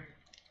over here.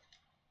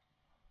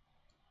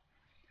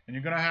 And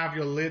you're gonna have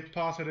your lead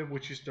positive,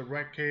 which is the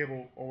red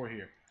cable over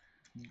here.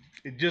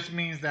 It just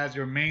means that's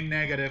your main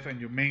negative and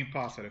your main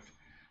positive.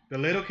 The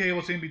little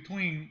cables in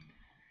between,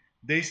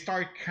 they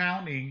start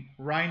counting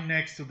right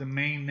next to the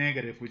main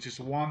negative, which is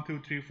 1, 2,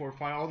 3, 4,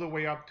 5, all the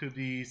way up to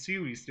the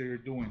series that you're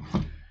doing.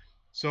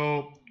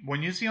 So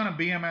when you see on a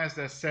BMS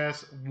that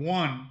says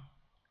 1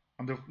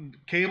 on the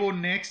cable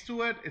next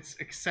to it, it's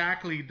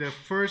exactly the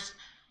first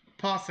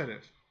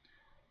positive,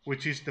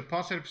 which is the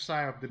positive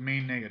side of the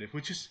main negative,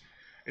 which is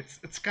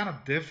it's kind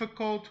of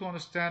difficult to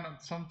understand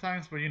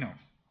sometimes, but you know,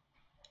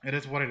 it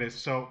is what it is.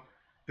 So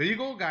there you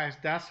go, guys.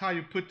 That's how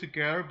you put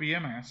together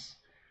BMS.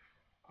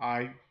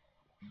 I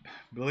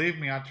believe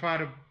me, I try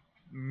to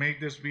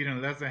make this video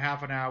in less than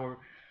half an hour,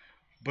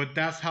 but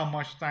that's how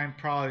much time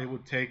probably it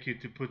would take you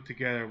to put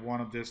together one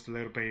of this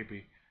little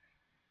baby.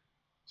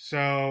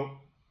 So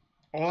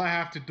all I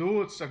have to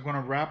do is I'm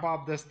gonna wrap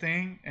up this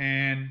thing,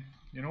 and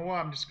you know what?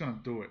 I'm just gonna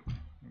do it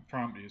in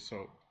front of you,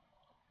 so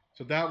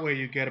that way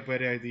you get a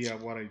better idea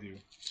of what I do.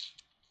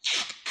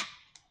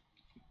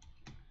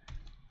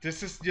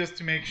 This is just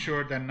to make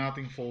sure that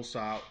nothing falls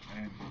out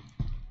and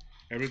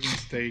everything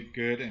stays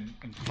good and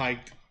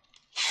tight.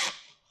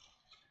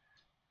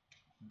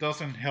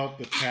 Doesn't help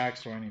the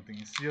tags or anything.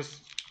 It's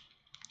just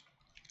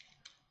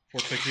for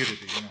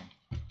security, you know.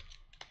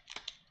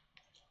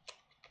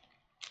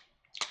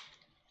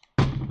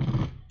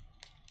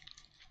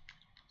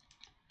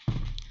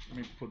 Let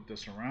me put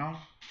this around.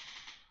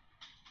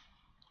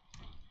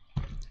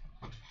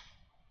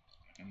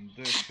 And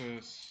this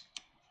is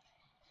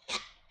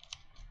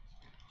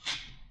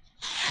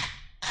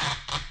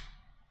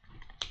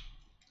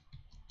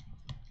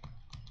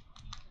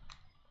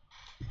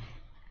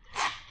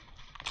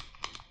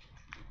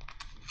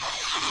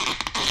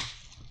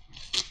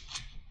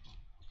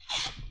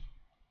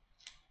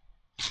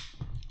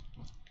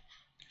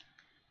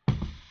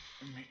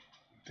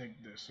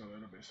take this a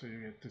little bit so you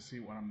get to see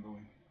what I'm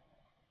doing.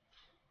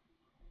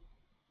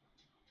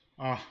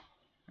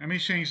 Let me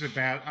change the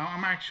bat.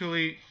 I'm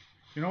actually,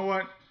 you know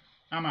what?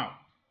 I'm out.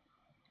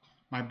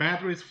 My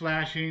battery is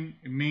flashing.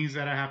 It means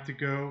that I have to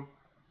go.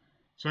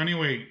 So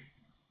anyway,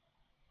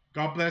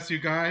 God bless you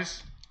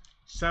guys.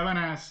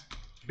 7S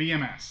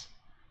BMS.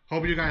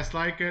 Hope you guys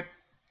like it.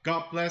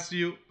 God bless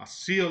you. I'll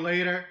see you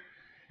later.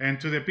 And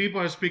to the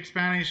people that speak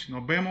Spanish,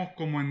 nos vemos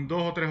como en 2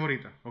 o 3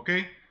 horitas.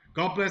 Okay?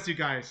 God bless you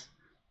guys.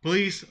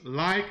 Please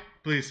like,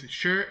 please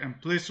share, and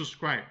please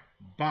subscribe.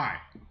 Bye.